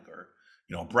flag or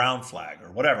a brown flag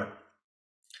or whatever.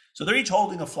 So they're each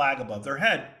holding a flag above their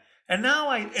head. So in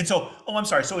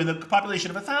the population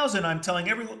of 1,000, I'm telling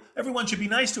everyone should be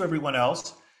nice to everyone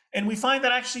else. And we find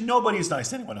that actually nobody is nice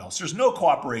to anyone else. There's no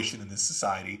cooperation in this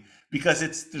society because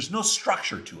there's no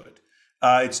structure to it.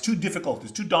 It's too difficult.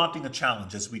 It's too daunting a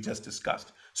challenge, as we just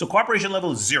discussed. So cooperation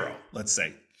level is 0, let's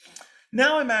say.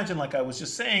 Now imagine, like I was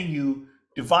just saying, you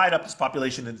divide up this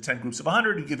population into 10 groups of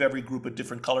 100. You give every group a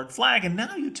different colored flag. And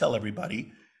now you tell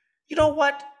everybody, you know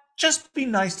what? Just be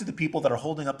nice to the people that are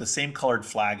holding up the same colored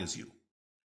flag as you.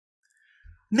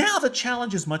 Now the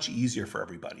challenge is much easier for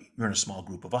everybody. You're in a small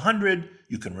group of 100.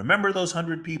 You can remember those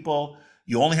 100 people.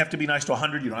 You only have to be nice to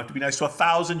 100. You don't have to be nice to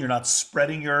 1,000. You're not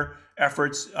spreading your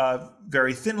efforts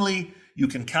very thinly. You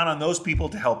can count on those people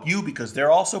to help you because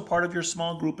they're also part of your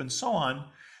small group and so on.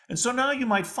 And so now you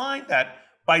might find that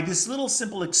by this little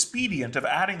simple expedient of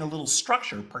adding a little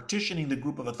structure, partitioning the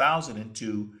group of 1,000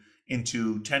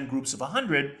 into 10 groups of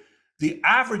 100, the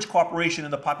average cooperation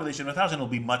in the population of 1,000 will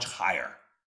be much higher.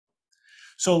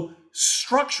 So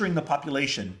structuring the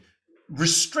population,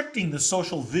 restricting the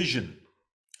social vision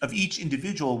of each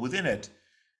individual within it,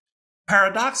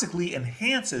 paradoxically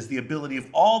enhances the ability of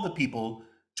all the people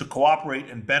to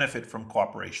cooperate and benefit from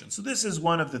cooperation. So this is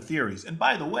one of the theories. And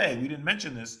by the way, we didn't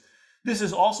mention this. This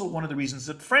is also one of the reasons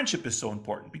that friendship is so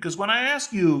important. Because when I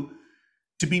ask you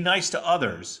to be nice to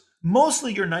others,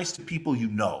 mostly you're nice to people you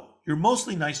know. You're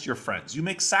mostly nice to your friends. You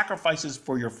make sacrifices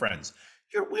for your friends.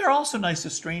 We are also nice to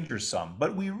strangers some,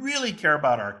 but we really care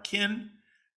about our kin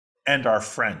and our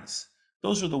friends.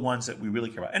 Those are the ones that we really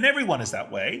care about. And everyone is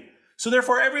that way. So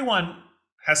therefore, everyone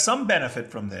has some benefit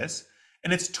from this.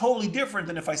 And it's totally different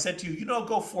than if I said to you,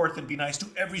 go forth and be nice to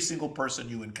every single person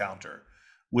you encounter,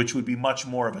 which would be much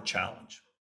more of a challenge.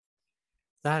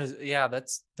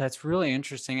 That's really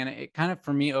interesting. And it kind of,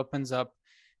 for me, opens up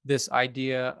this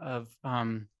idea of,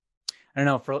 I don't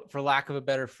know, for lack of a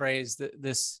better phrase,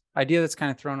 this idea that's kind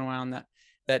of thrown around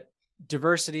that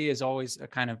diversity is always a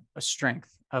kind of a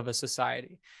strength of a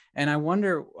society. And I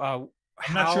wonder I'm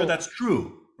not sure that's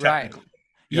true, technically.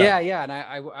 Right. Yeah. And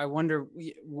I wonder,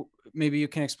 maybe you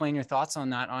can explain your thoughts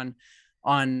on that,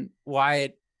 on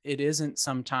why it isn't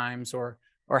sometimes, or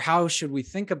how should we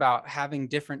think about having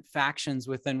different factions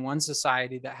within one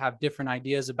society that have different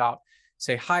ideas about,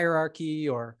 say, hierarchy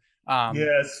or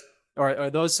yes. Or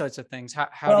those sorts of things.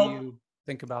 How do you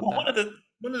think about that?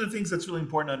 One of the things that's really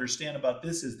important to understand about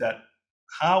this is that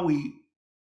how we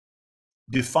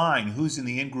define who's in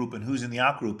the in-group and who's in the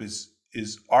out-group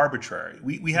is arbitrary.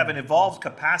 We have an evolved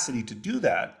capacity to do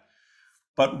that,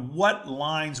 but what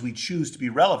lines we choose to be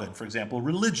relevant, for example,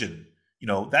 religion,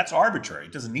 that's arbitrary.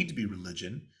 It doesn't need to be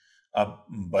religion,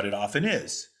 but it often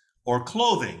is. Or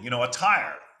clothing,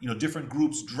 attire, different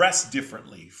groups dress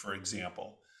differently, for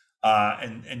example.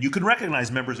 And you can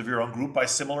recognize members of your own group by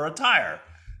similar attire.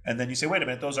 And then you say, wait a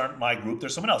minute, those aren't my group, they're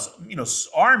someone else.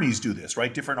 Armies do this,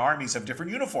 right? Different armies have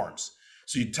different uniforms.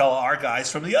 So you tell our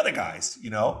guys from the other guys,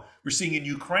 we're seeing in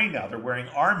Ukraine now, they're wearing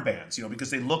armbands, because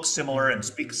they look similar and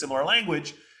speak a similar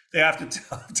language. They have to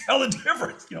tell the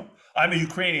difference. I'm a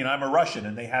Ukrainian, I'm a Russian,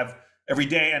 and they have every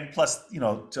day. And plus,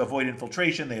 to avoid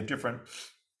infiltration, they have different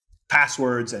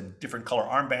passwords and different color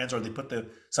armbands, or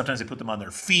sometimes they put them on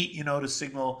their feet, to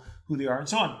signal who they are and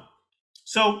so on.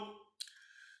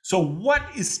 So what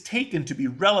is taken to be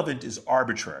relevant is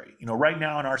arbitrary. Right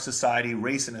now in our society,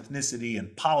 race and ethnicity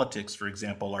and politics, for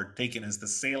example, are taken as the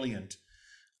salient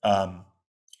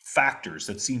factors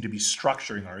that seem to be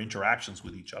structuring our interactions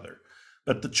with each other.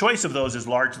 But the choice of those is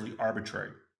largely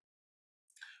arbitrary.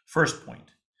 First point.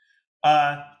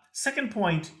 Second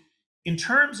point, in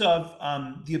terms of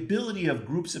the ability of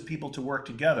groups of people to work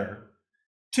together,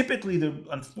 typically,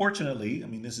 unfortunately,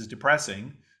 this is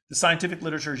depressing, the scientific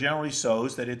literature generally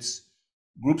shows that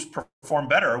groups perform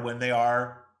better when they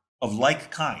are of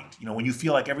like kind, when you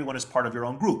feel like everyone is part of your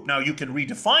own group. Now, you can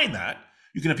redefine that.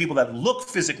 You can have people that look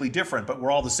physically different, but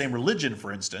we're all the same religion,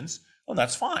 for instance. Well,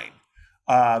 that's fine.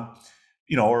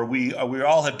 Or we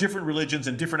all have different religions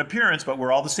and different appearance, but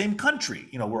we're all the same country.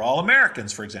 We're all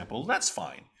Americans, for example. That's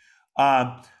fine.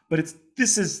 But it's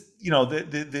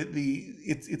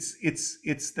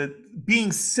the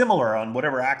being similar on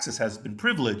whatever axis has been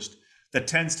privileged that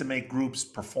tends to make groups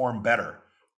perform better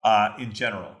in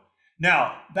general.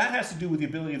 Now, that has to do with the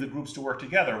ability of the groups to work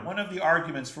together. One of the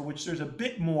arguments for which there's a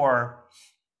bit more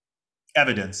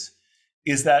evidence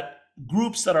is that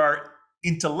groups that are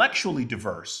intellectually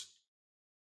diverse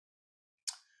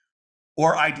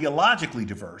or ideologically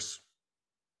diverse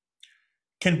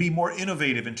can be more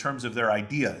innovative in terms of their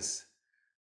ideas,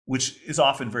 which is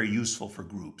often very useful for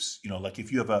groups. Like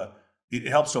if you have it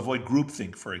helps to avoid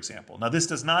groupthink, for example. Now, this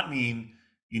does not mean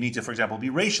you need to, for example, be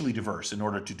racially diverse in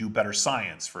order to do better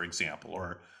science, for example,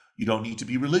 or you don't need to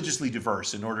be religiously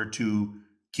diverse in order to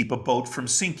keep a boat from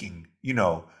sinking,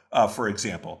 for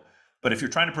example. But if you're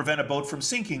trying to prevent a boat from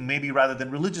sinking, maybe rather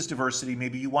than religious diversity,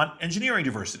 maybe you want engineering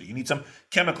diversity. You need some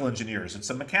chemical engineers and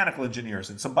some mechanical engineers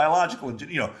and some biological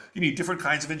engineers. You need different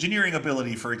kinds of engineering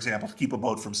ability, for example, to keep a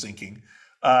boat from sinking.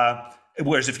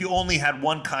 Whereas if you only had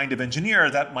one kind of engineer,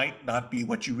 that might not be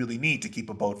what you really need to keep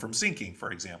a boat from sinking,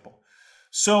 for example.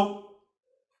 So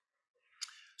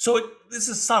this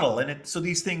is subtle, and so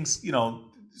these things,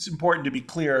 it's important to be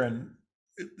clear, and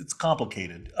it's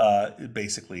complicated,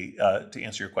 basically, to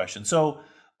answer your question. So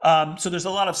there's a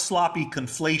lot of sloppy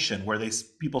conflation where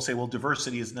people say, well,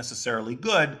 diversity is necessarily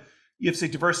good. You have to say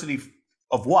diversity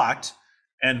of what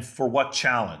and for what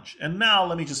challenge. And now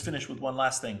let me just finish with one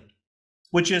last thing,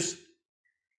 which is,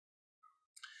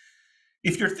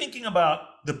 if you're thinking about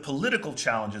the political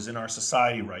challenges in our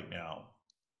society right now,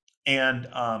 and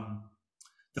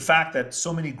the fact that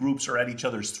so many groups are at each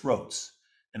other's throats,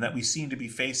 and that we seem to be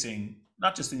facing,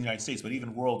 not just in the United States, but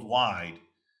even worldwide,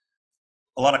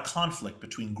 a lot of conflict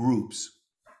between groups,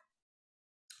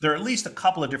 there are at least a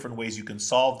couple of different ways you can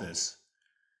solve this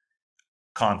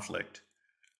conflict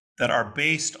that are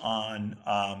based on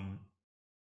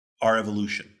our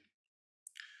evolution.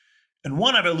 And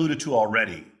one I've alluded to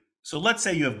already. So let's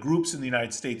say you have groups in the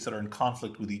United States that are in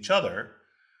conflict with each other.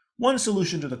 One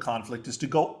solution to the conflict is to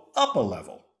go up a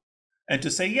level and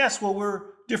to say, yes, well, we're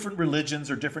different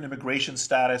religions or different immigration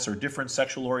status or different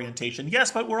sexual orientation.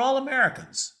 Yes, but we're all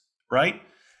Americans, right?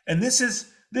 And this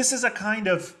is a kind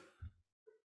of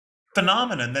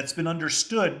phenomenon that's been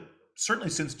understood, certainly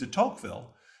since de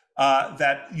Tocqueville,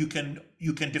 that you can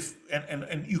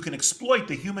exploit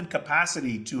the human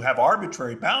capacity to have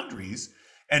arbitrary boundaries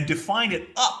and define it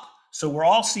up so we're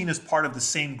all seen as part of the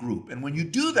same group. And when you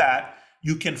do that,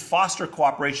 you can foster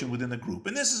cooperation within the group.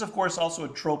 And this is, of course, also a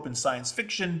trope in science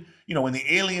fiction. When the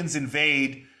aliens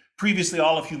invade, previously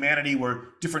all of humanity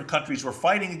different countries were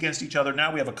fighting against each other.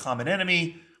 Now we have a common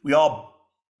enemy. We all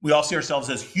see ourselves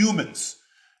as humans,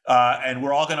 and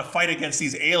we're all going to fight against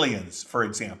these aliens, for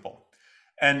example.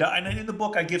 And in the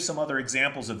book, I give some other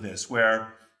examples of this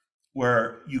where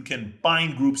you can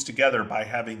bind groups together by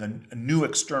having a new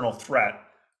external threat,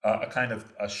 a kind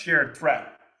of a shared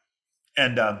threat.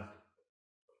 And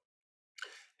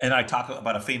I talk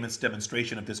about a famous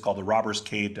demonstration of this called the Robbers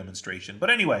Cave demonstration. But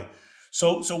anyway,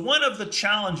 so one of the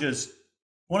challenges,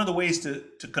 one of the ways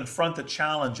to confront the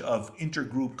challenge of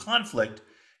intergroup conflict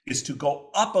is to go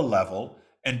up a level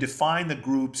and define the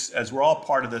groups as we're all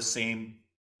part of the same,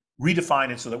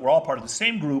 redefine it so that we're all part of the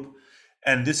same group.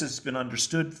 And this has been an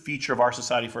understood feature of our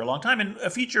society for a long time. And a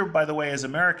feature, by the way, as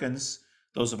Americans,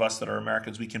 those of us that are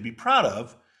Americans, we can be proud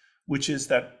of, which is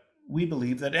that we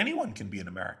believe that anyone can be an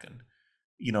American.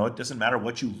 It doesn't matter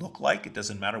what you look like. It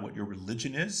doesn't matter what your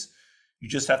religion is. You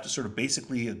just have to sort of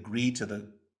basically agree to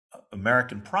the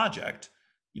American project,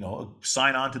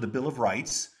 sign on to the Bill of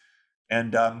Rights,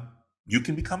 and you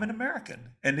can become an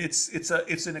American. And it's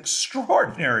an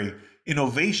extraordinary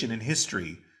innovation in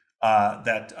history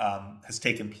that has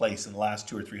taken place in the last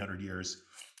 200 or 300 years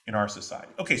in our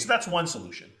society. Okay, so that's one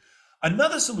solution.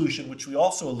 Another solution, which we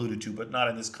also alluded to, but not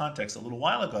in this context a little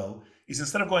while ago, is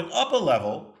instead of going up a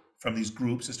level from these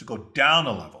groups, is to go down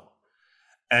a level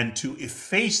and to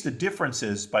efface the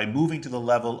differences by moving to the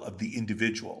level of the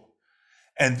individual.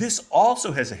 And this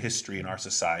also has a history in our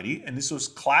society, and this was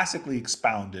classically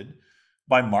expounded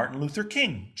by Martin Luther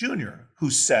King Jr.,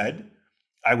 who said,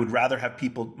 I would rather have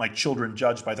people, my children,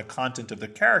 judged by the content of their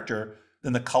character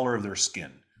than the color of their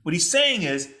skin. What he's saying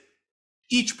is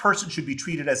each person should be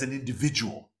treated as an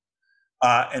individual.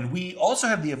 And we also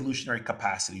have the evolutionary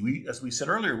capacity. We, as we said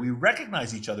earlier, we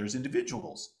recognize each other as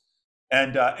individuals.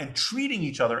 And treating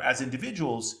each other as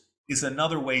individuals is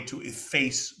another way to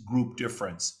efface group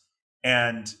difference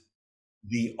and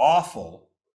the awful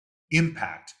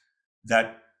impact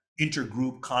that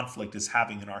intergroup conflict is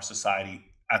having in our society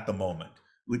at the moment.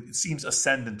 It seems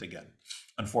ascendant again,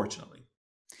 unfortunately.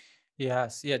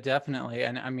 Yes, yeah, definitely.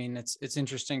 And I mean, it's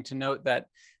interesting to note that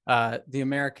the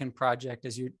American project,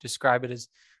 as you describe it, is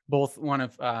both one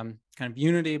of kind of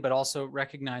unity, but also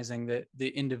recognizing that the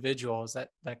individual is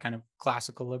that kind of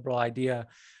classical liberal idea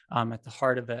at the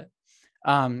heart of it.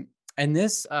 And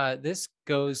this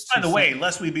goes to By the way,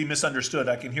 lest we be misunderstood,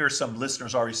 I can hear some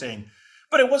listeners already saying,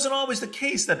 but it wasn't always the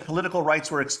case that political rights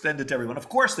were extended to everyone. Of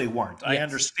course they weren't. I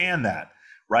understand that.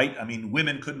 Right? I mean,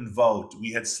 women couldn't vote.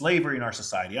 We had slavery in our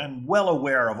society. I'm well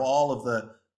aware of all of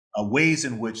the ways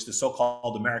in which the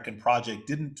so-called American project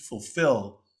didn't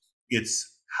fulfill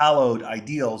its hallowed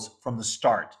ideals from the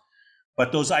start.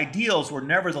 But those ideals were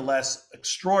nevertheless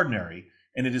extraordinary.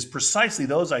 And it is precisely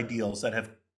those ideals that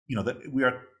have, that we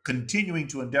are continuing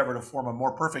to endeavor to form a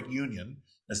more perfect union,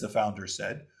 as the founder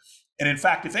said. And in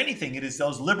fact, if anything, it is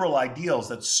those liberal ideals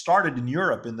that started in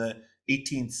Europe in the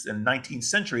 18th and 19th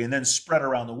century and then spread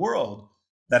around the world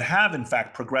that have in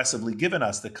fact progressively given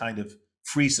us the kind of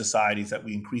free societies that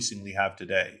we increasingly have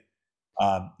today.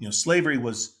 Slavery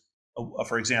was,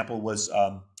 for example, was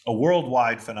a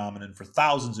worldwide phenomenon for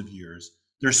thousands of years.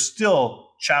 There's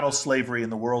still chattel slavery in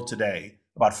the world today.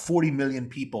 About 40 million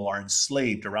people are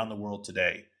enslaved around the world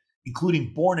today,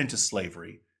 including born into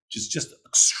slavery, which is just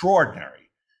extraordinary.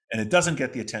 And it doesn't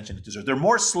get the attention it deserves. There are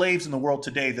more slaves in the world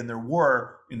today than there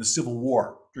were in the Civil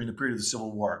War, during the period of the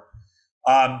Civil War.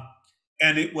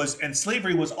 And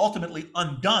slavery was ultimately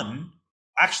undone,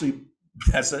 actually,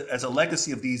 as a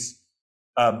legacy of these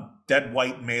dead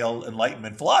white male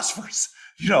Enlightenment philosophers,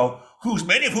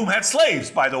 many of whom had slaves,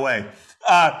 by the way.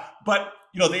 But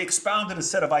they expounded a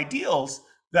set of ideals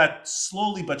that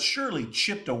slowly but surely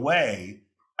chipped away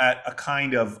at a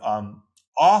kind of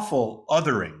awful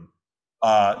othering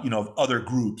of other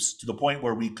groups to the point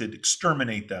where we could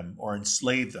exterminate them or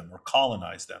enslave them or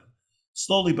colonize them.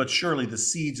 Slowly but surely, the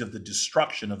seeds of the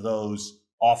destruction of those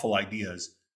awful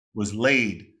ideas was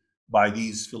laid by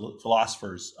these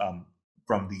philosophers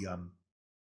from the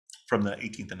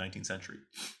 18th and 19th century.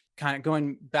 Kind of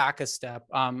going back a step,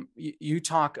 you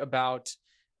talk about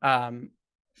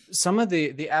some of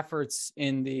the efforts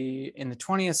in the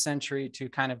 20th century to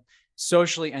kind of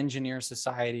socially engineer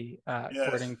society,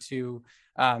 according to,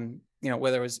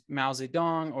 whether it was Mao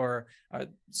Zedong or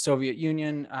Soviet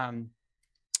Union.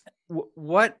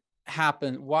 What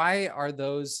happened? Why are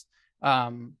those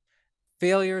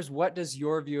failures? What does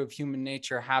your view of human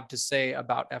nature have to say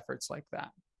about efforts like that?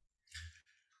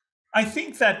 I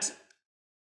think that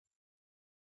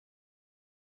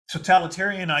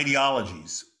totalitarian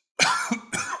ideologies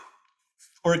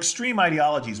or extreme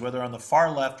ideologies, whether on the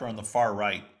far left or on the far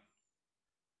right,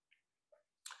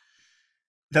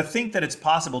 that think that it's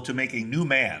possible to make a new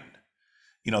man,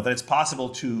 that it's possible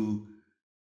to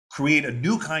create a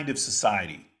new kind of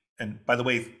society. And by the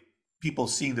way, people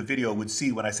seeing the video would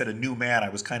see when I said a new man, I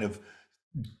was kind of,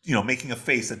 making a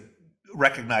face that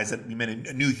recognized that we meant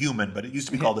a new human, but it used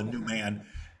to be called a new man.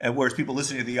 And whereas people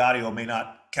listening to the audio may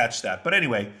not catch that. But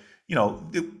anyway,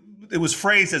 it was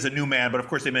phrased as a new man, but of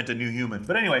course they meant a new human.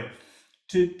 But anyway,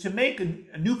 to make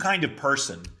a new kind of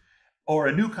person or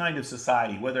a new kind of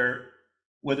society,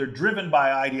 whether driven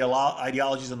by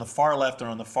ideologies on the far left or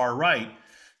on the far right,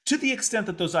 to the extent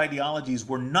that those ideologies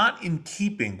were not in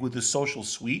keeping with the social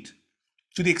suite,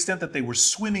 to the extent that they were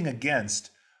swimming against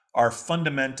our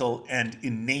fundamental and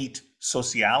innate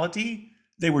sociality,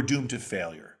 they were doomed to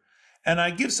failure. And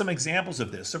I give some examples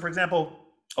of this. So, for example,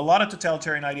 a lot of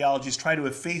totalitarian ideologies try to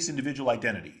efface individual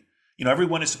identity.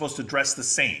 Everyone is supposed to dress the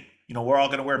same. We're all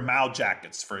going to wear Mao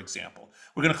jackets, for example.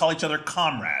 We're going to call each other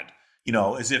comrade,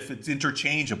 as if it's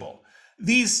interchangeable.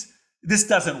 This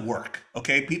doesn't work,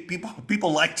 okay?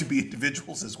 People like to be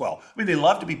individuals as well. I mean, they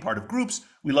love to be part of groups.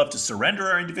 We love to surrender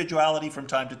our individuality from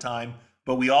time to time,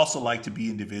 but we also like to be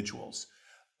individuals.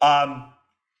 Um,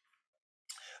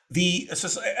 the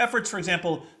efforts, for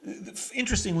example,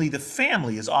 interestingly, the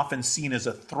family is often seen as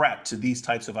a threat to these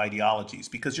types of ideologies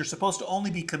because you're supposed to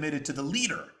only be committed to the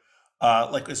leader.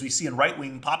 Like as we see in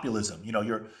right-wing populism,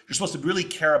 you're supposed to really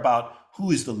care about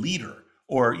who is the leader,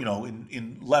 or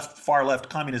in far left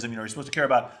communism, you're supposed to care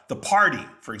about the party,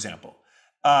 for example,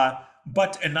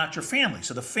 and not your family.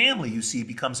 So the family, you see,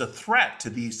 becomes a threat to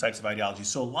these types of ideologies.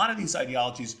 So a lot of these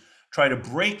ideologies try to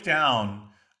break down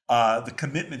the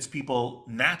commitments people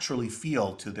naturally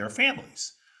feel to their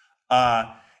families.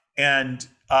 Or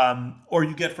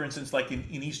you get, for instance, like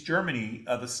in East Germany,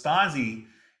 the Stasi,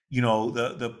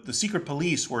 the secret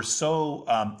police were so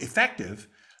effective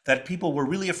that people were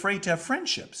really afraid to have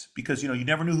friendships because, you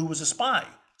never knew who was a spy.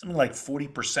 Something like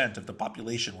 40% of the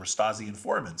population were Stasi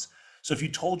informants. So if you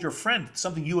told your friend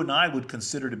something you and I would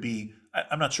consider to be,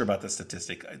 I'm not sure about the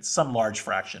statistic, it's some large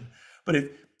fraction, but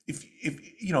if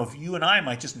you and I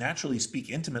might just naturally speak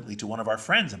intimately to one of our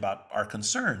friends about our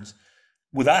concerns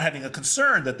without having a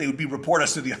concern that they would report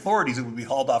us to the authorities and would be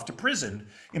hauled off to prison.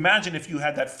 Imagine if you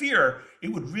had that fear,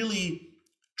 it would really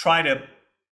try to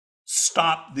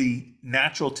stop the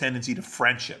natural tendency to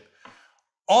friendship.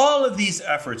 All of these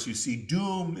efforts, you see,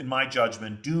 in my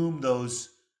judgment, doom those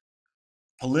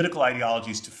political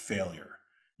ideologies to failure.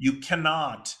 You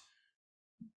cannot,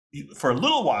 for a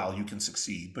little while you can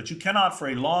succeed, but you cannot for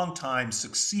a long time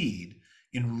succeed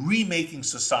in remaking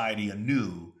society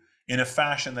anew in a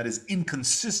fashion that is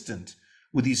inconsistent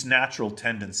with these natural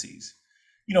tendencies.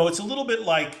 It's a little bit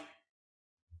like,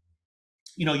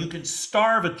 you can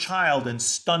starve a child and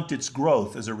stunt its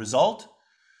growth as a result,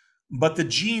 but the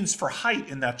genes for height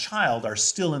in that child are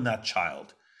still in that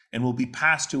child and will be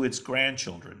passed to its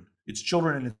grandchildren, its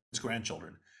children and its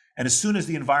grandchildren. And as soon as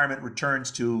the environment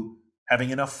returns to having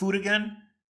enough food again,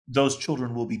 those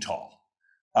children will be tall.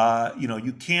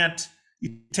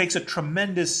 It takes a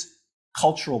tremendous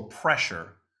cultural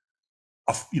pressure,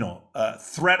 a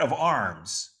threat of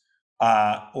arms,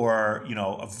 or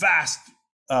a vast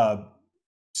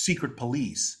secret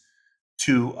police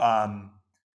to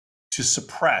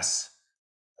suppress,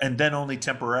 and then only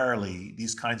temporarily,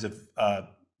 these kinds of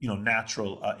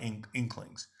natural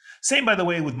inklings. Same, by the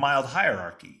way, with mild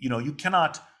hierarchy. You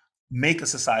cannot make a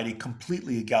society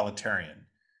completely egalitarian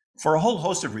for a whole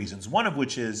host of reasons. One of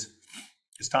which is,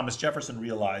 as Thomas Jefferson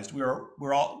realized,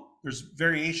 there's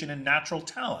variation in natural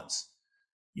talents.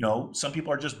 Some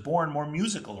people are just born more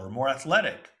musical or more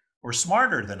athletic or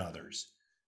smarter than others,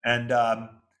 and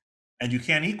you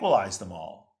can't equalize them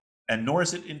all. And nor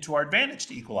is it to our advantage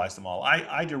to equalize them all.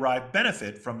 I derive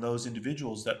benefit from those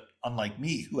individuals that, unlike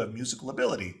me, who have musical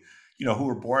ability, who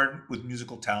were born with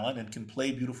musical talent and can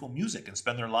play beautiful music and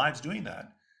spend their lives doing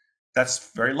that.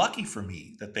 That's very lucky for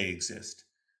me that they exist.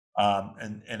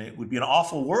 And it would be an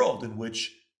awful world in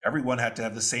which everyone had to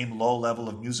have the same low level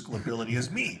of musical ability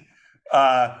as me.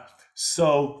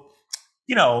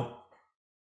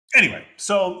 Anyway,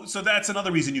 so that's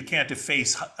another reason you can't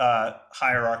efface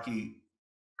hierarchy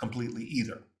completely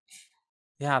either.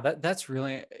 Yeah, that's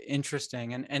really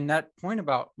interesting. And that point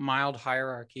about mild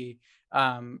hierarchy,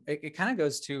 it kind of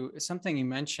goes to something you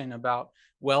mentioned about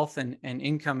wealth and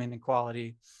income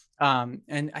inequality.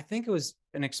 And I think it was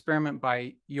an experiment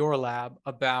by your lab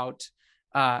about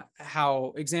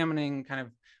how examining kind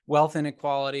of wealth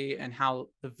inequality and how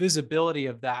the visibility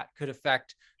of that could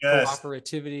affect Yes.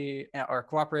 cooperativity or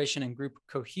cooperation and group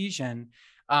cohesion.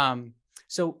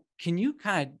 So can you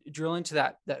kind of drill into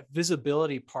that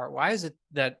visibility part? Why is it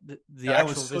that the That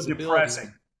was actual so visibility?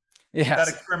 depressing.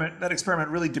 Yes. That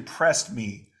experiment really depressed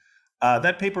me.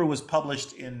 That paper was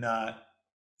published in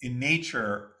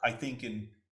Nature, I think in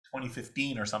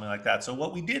 2015 or something like that. So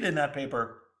what we did in that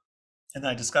paper, and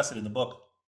I discuss it in the book,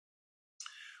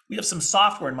 we have some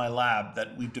software in my lab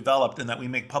that we've developed and that we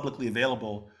make publicly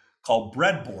available called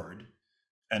Breadboard.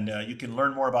 And you can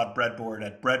learn more about Breadboard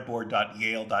at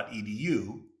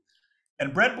breadboard.yale.edu.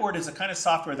 And Breadboard is a kind of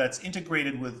software that's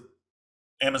integrated with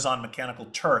Amazon Mechanical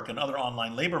Turk and other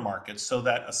online labor markets so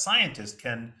that a scientist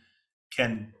can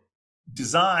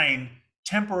design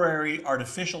temporary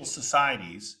artificial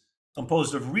societies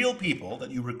composed of real people that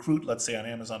you recruit, let's say on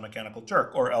Amazon Mechanical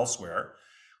Turk or elsewhere,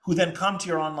 who then come to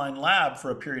your online lab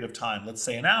for a period of time, let's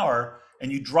say an hour,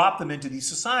 and you drop them into these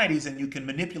societies and you can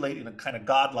manipulate in a kind of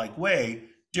godlike way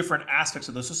different aspects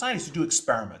of those societies to do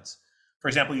experiments. For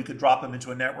example, you could drop them into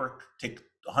a network, take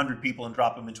 100 people and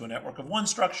drop them into a network of one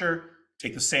structure,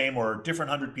 take the same or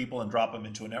different 100 people and drop them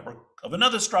into a network of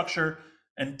another structure,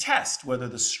 and test whether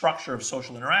the structure of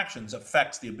social interactions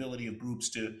affects the ability of groups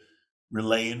to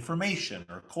relay information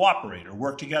or cooperate or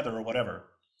work together or whatever.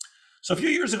 So a few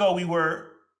years ago,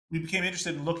 we became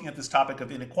interested in looking at this topic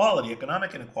of inequality,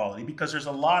 economic inequality, because there's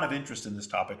a lot of interest in this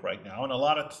topic right now and a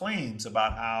lot of claims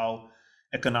about how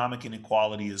economic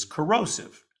inequality is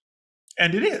corrosive.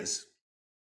 And it is.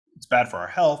 It's bad for our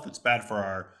health. It's bad for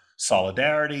our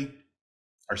solidarity,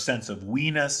 our sense of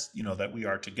we-ness, that we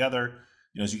are together.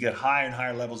 As you get higher and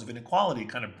higher levels of inequality, it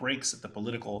kind of breaks at the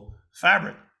political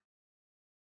fabric.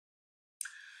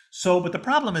 But the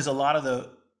problem is a lot of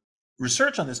the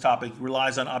research on this topic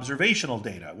relies on observational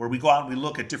data, where we go out and we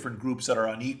look at different groups that are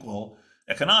unequal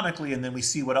economically, and then we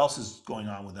see what else is going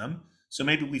on with them. So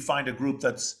maybe we find a group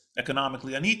that's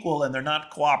economically unequal and they're not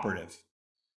cooperative.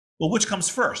 Well, which comes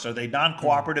first? Are they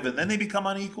non-cooperative and then they become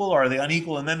unequal, or are they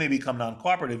unequal and then they become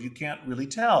non-cooperative? You can't really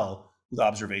tell with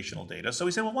observational data. So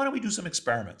we said, well, why don't we do some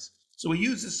experiments? So we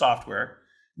used this software.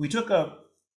 We took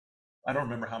I don't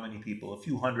remember how many people, a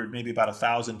few hundred, maybe about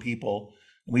 1,000 people.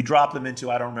 And we dropped them into,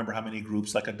 I don't remember how many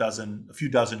groups, like a few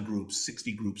dozen groups,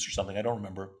 60 groups or something. I don't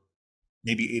remember,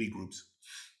 maybe 80 groups.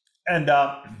 And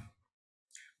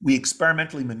we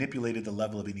experimentally manipulated the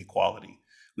level of inequality.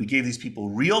 We gave these people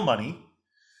real money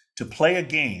to play a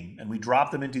game, and we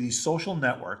dropped them into these social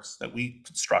networks that we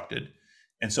constructed.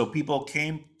 And so people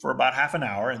came for about half an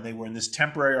hour, and they were in this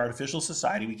temporary artificial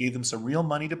society. We gave them some real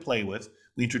money to play with.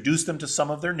 We introduced them to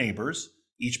some of their neighbors.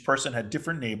 Each person had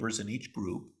different neighbors in each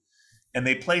group. And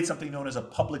they played something known as a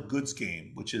public goods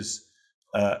game, which is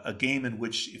a game in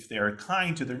which if they're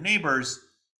kind to their neighbors,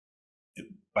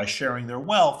 by sharing their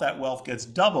wealth, that wealth gets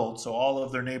doubled. So all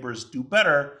of their neighbors do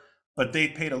better, but they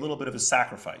paid a little bit of a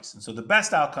sacrifice. And so the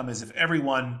best outcome is if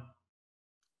everyone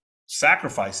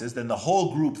sacrifices, then the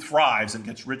whole group thrives and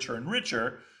gets richer and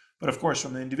richer. But of course,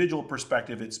 from the individual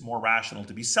perspective, it's more rational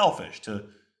to be selfish, to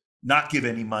not give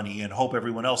any money and hope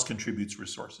everyone else contributes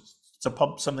resources.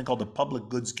 It's something called the public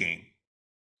goods game.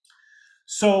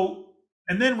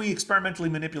 And then we experimentally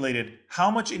manipulated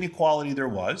how much inequality there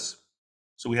was.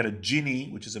 So we had a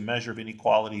Gini, which is a measure of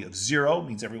inequality of 0,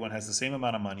 means everyone has the same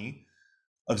amount of money,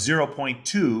 of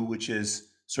 0.2, which is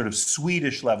sort of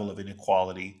Swedish level of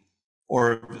inequality,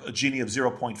 or a Gini of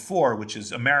 0.4, which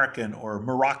is American or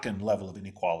Moroccan level of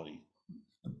inequality,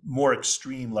 more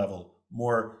extreme level,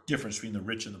 more difference between the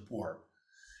rich and the poor.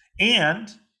 And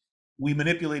we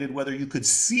manipulated whether you could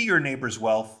see your neighbor's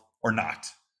wealth or not.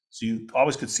 So you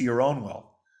always could see your own wealth.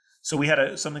 So we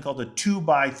had something called a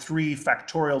 2x3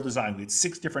 factorial design. We had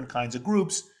 6 different kinds of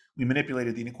groups. We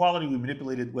manipulated the inequality. We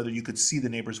manipulated whether you could see the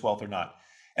neighbor's wealth or not.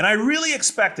 And I really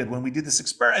expected when we did this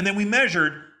experiment, and then we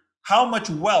measured how much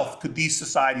wealth could these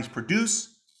societies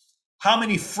produce, how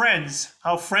many friends,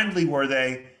 how friendly were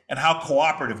they, and how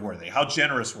cooperative were they, how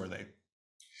generous were they.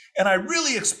 And I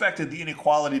really expected the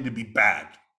inequality to be bad.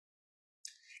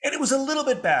 And it was a little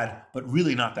bit bad, but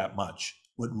really not that much.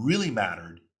 What really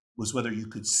mattered was whether you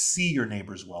could see your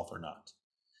neighbor's wealth or not.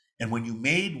 And when you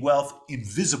made wealth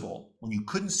invisible, when you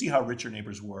couldn't see how rich your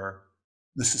neighbors were,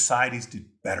 the societies did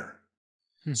better.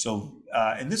 So,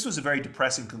 and this was a very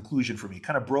depressing conclusion for me. It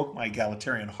kind of broke my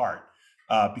egalitarian heart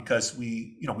because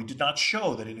we did not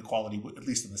show that inequality, at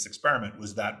least in this experiment,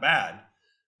 was that bad.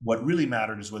 What really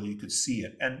mattered is whether you could see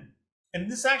it.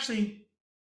 And this actually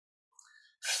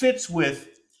fits with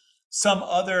some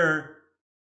other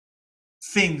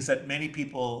things that many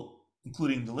people,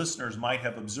 including the listeners, might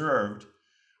have observed,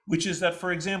 which is that,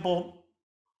 for example,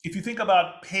 if you think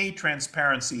about pay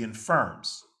transparency in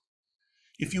firms,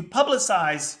 if you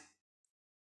publicize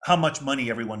how much money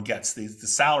everyone gets, the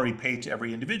salary paid to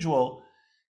every individual,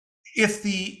 if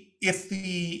the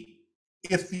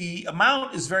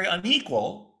amount is very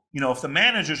unequal, if the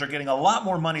managers are getting a lot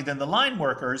more money than the line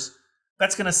workers,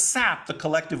 that's going to sap the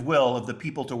collective will of the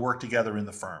people to work together in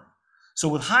the firm. So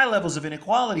with high levels of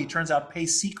inequality, it turns out pay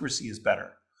secrecy is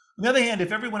better. On the other hand,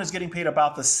 if everyone is getting paid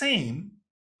about the same,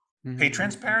 pay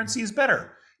transparency is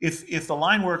better. If the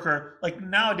line worker, like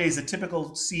nowadays, a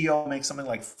typical CEO makes something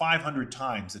like 500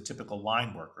 times a typical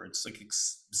line worker. It's like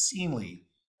obscenely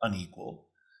unequal.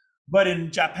 But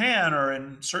in Japan or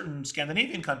in certain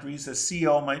Scandinavian countries, a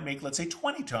CEO might make, let's say,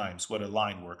 20 times what a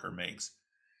line worker makes.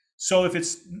 So if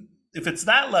it's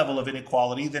that level of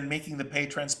inequality, then making the pay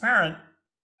transparent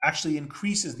actually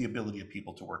increases the ability of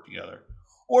people to work together.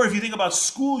 Or if you think about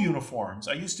school uniforms,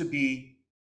 I used to be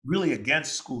really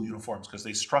against school uniforms because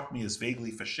they struck me as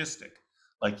vaguely fascistic.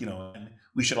 And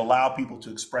we should allow people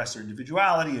to express their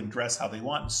individuality and dress how they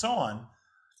want and so on.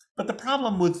 But the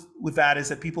problem with that is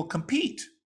that people compete.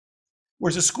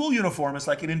 Whereas a school uniform is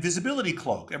like an invisibility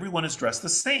cloak. Everyone is dressed the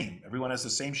same. Everyone has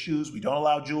the same shoes. We don't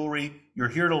allow jewelry. You're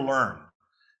here to learn.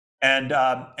 And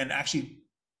actually,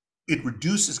 it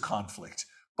reduces conflict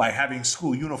by having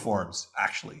school uniforms,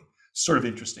 actually. Sort of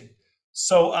interesting.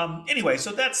 So anyway,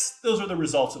 so those are the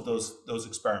results of those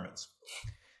experiments.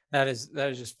 That is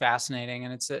just fascinating,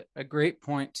 and it's a great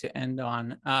point to end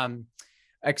on.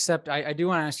 Except I do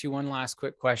want to ask you one last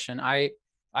quick question. I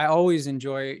always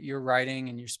enjoy your writing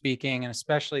and your speaking, and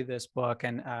especially this book.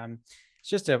 And it's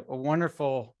just a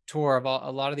wonderful tour of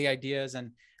a lot of the ideas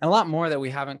and a lot more that we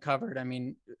haven't covered. I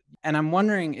mean, and I'm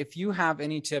wondering if you have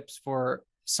any tips for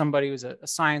somebody who's a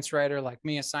science writer like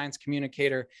me, a science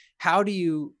communicator.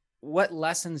 What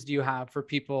lessons do you have for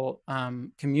people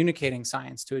communicating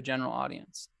science to a general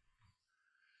audience?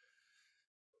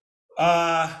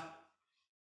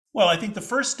 Well, I think the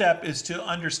first step is to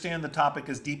understand the topic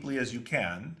as deeply as you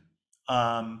can.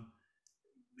 Um,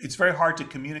 it's very hard to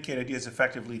communicate ideas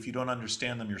effectively if you don't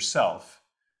understand them yourself.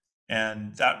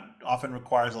 And that often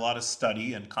requires a lot of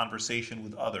study and conversation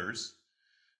with others,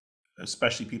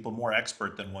 especially people more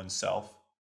expert than oneself.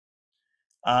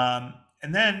 And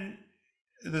then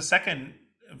the second,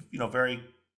 very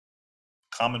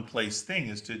commonplace thing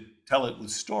is to tell it with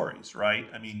stories, right?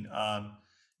 I mean,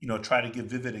 try to give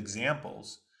vivid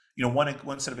examples.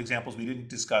 One set of examples we didn't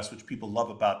discuss, which people love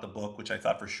about the book, which I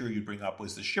thought for sure you'd bring up,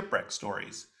 was the shipwreck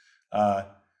stories.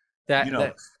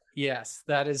 Yes,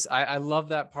 that is, I love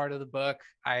that part of the book.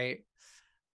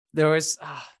 There was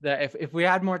that if we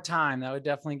had more time, that would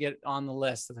definitely get on the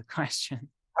list of the question.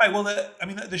 Right. Well,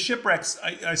 the shipwrecks.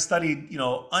 I studied,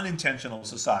 unintentional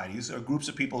societies, or groups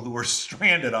of people who were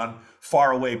stranded on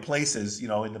faraway places,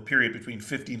 in the period between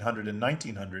 1500 and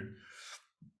 1900,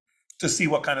 to see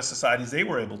what kind of societies they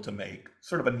were able to make.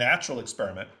 Sort of a natural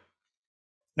experiment.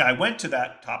 Now, I went to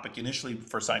that topic initially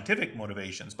for scientific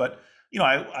motivations, but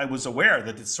I was aware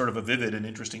that it's sort of a vivid and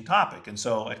interesting topic, and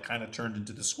so it kind of turned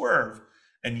into the swerve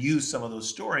and used some of those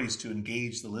stories to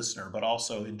engage the listener, but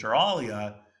also inter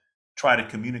alia try to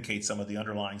communicate some of the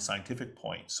underlying scientific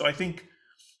points. So I think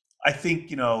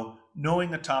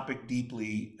knowing a topic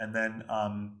deeply and then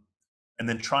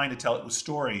trying to tell it with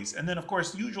stories, and then of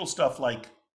course the usual stuff like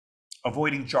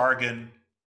avoiding jargon,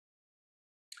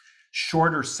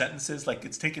 shorter sentences. Like,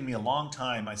 it's taken me a long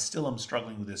time, I still am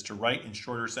struggling with this, to write in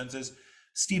shorter sentences.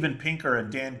 Steven Pinker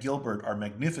and Dan Gilbert are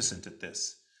magnificent at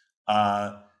this.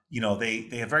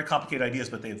 They have very complicated ideas,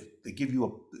 but they give you a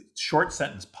short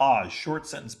sentence pause, short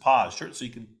sentence pause, short, so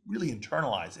you can really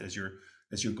internalize it as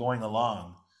you're going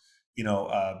along.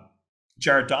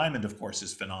 Jared Diamond, of course,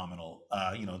 is phenomenal.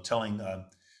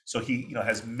 So he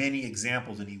has many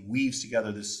examples and he weaves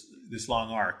together this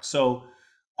long arc. So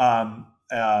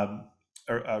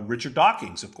Richard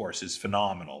Dawkins, of course, is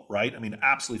phenomenal, right? I mean,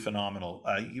 absolutely phenomenal.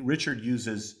 Richard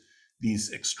uses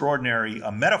these extraordinary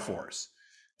metaphors.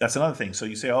 That's another thing. So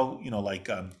you say,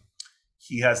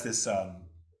 he has this, all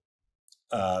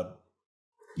of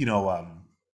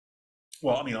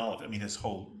it. I mean,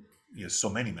 he has so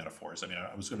many metaphors. I mean,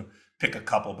 I was going to pick a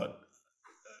couple,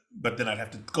 but then I'd have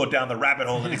to go down the rabbit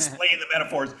hole and explain the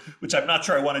metaphors, which I'm not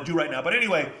sure I want to do right now. But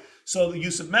anyway, so the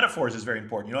use of metaphors is very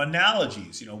important.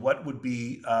 Analogies. What would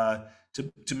be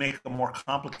to make a more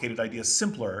complicated idea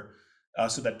simpler,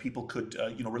 so that people could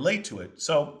relate to it.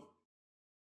 So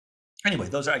anyway,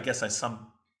 those are, I guess,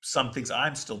 some things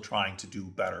I'm still trying to do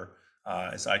better,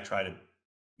 as I try to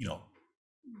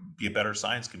be a better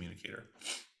science communicator.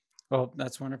 Well,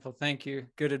 that's wonderful. Thank you.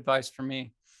 Good advice for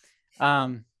me.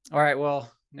 All right.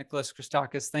 Well, Nicholas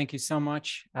Christakis, thank you so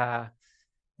much.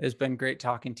 It's been great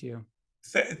talking to you.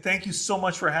 Thank you so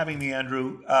much for having me,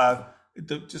 Andrew.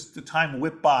 Just the time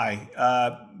whipped by,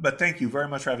 but thank you very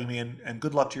much for having me, and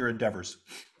good luck to your endeavors.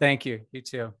 Thank you. You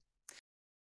too.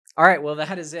 All right. Well,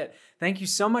 that is it. Thank you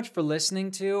so much for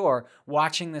listening to or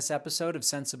watching this episode of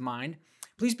Sense of Mind.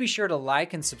 Please be sure to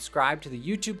like and subscribe to the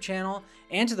YouTube channel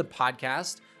and to the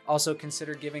podcast. Also,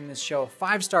 consider giving this show a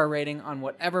 5-star rating on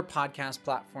whatever podcast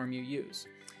platform you use.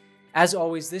 As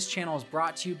always, this channel is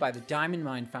brought to you by the Diamond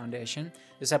Mind Foundation.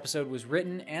 This episode was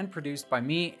written and produced by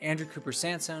me, Andrew Cooper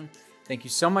Sansone. Thank you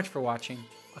so much for watching.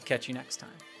 I'll catch you next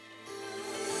time.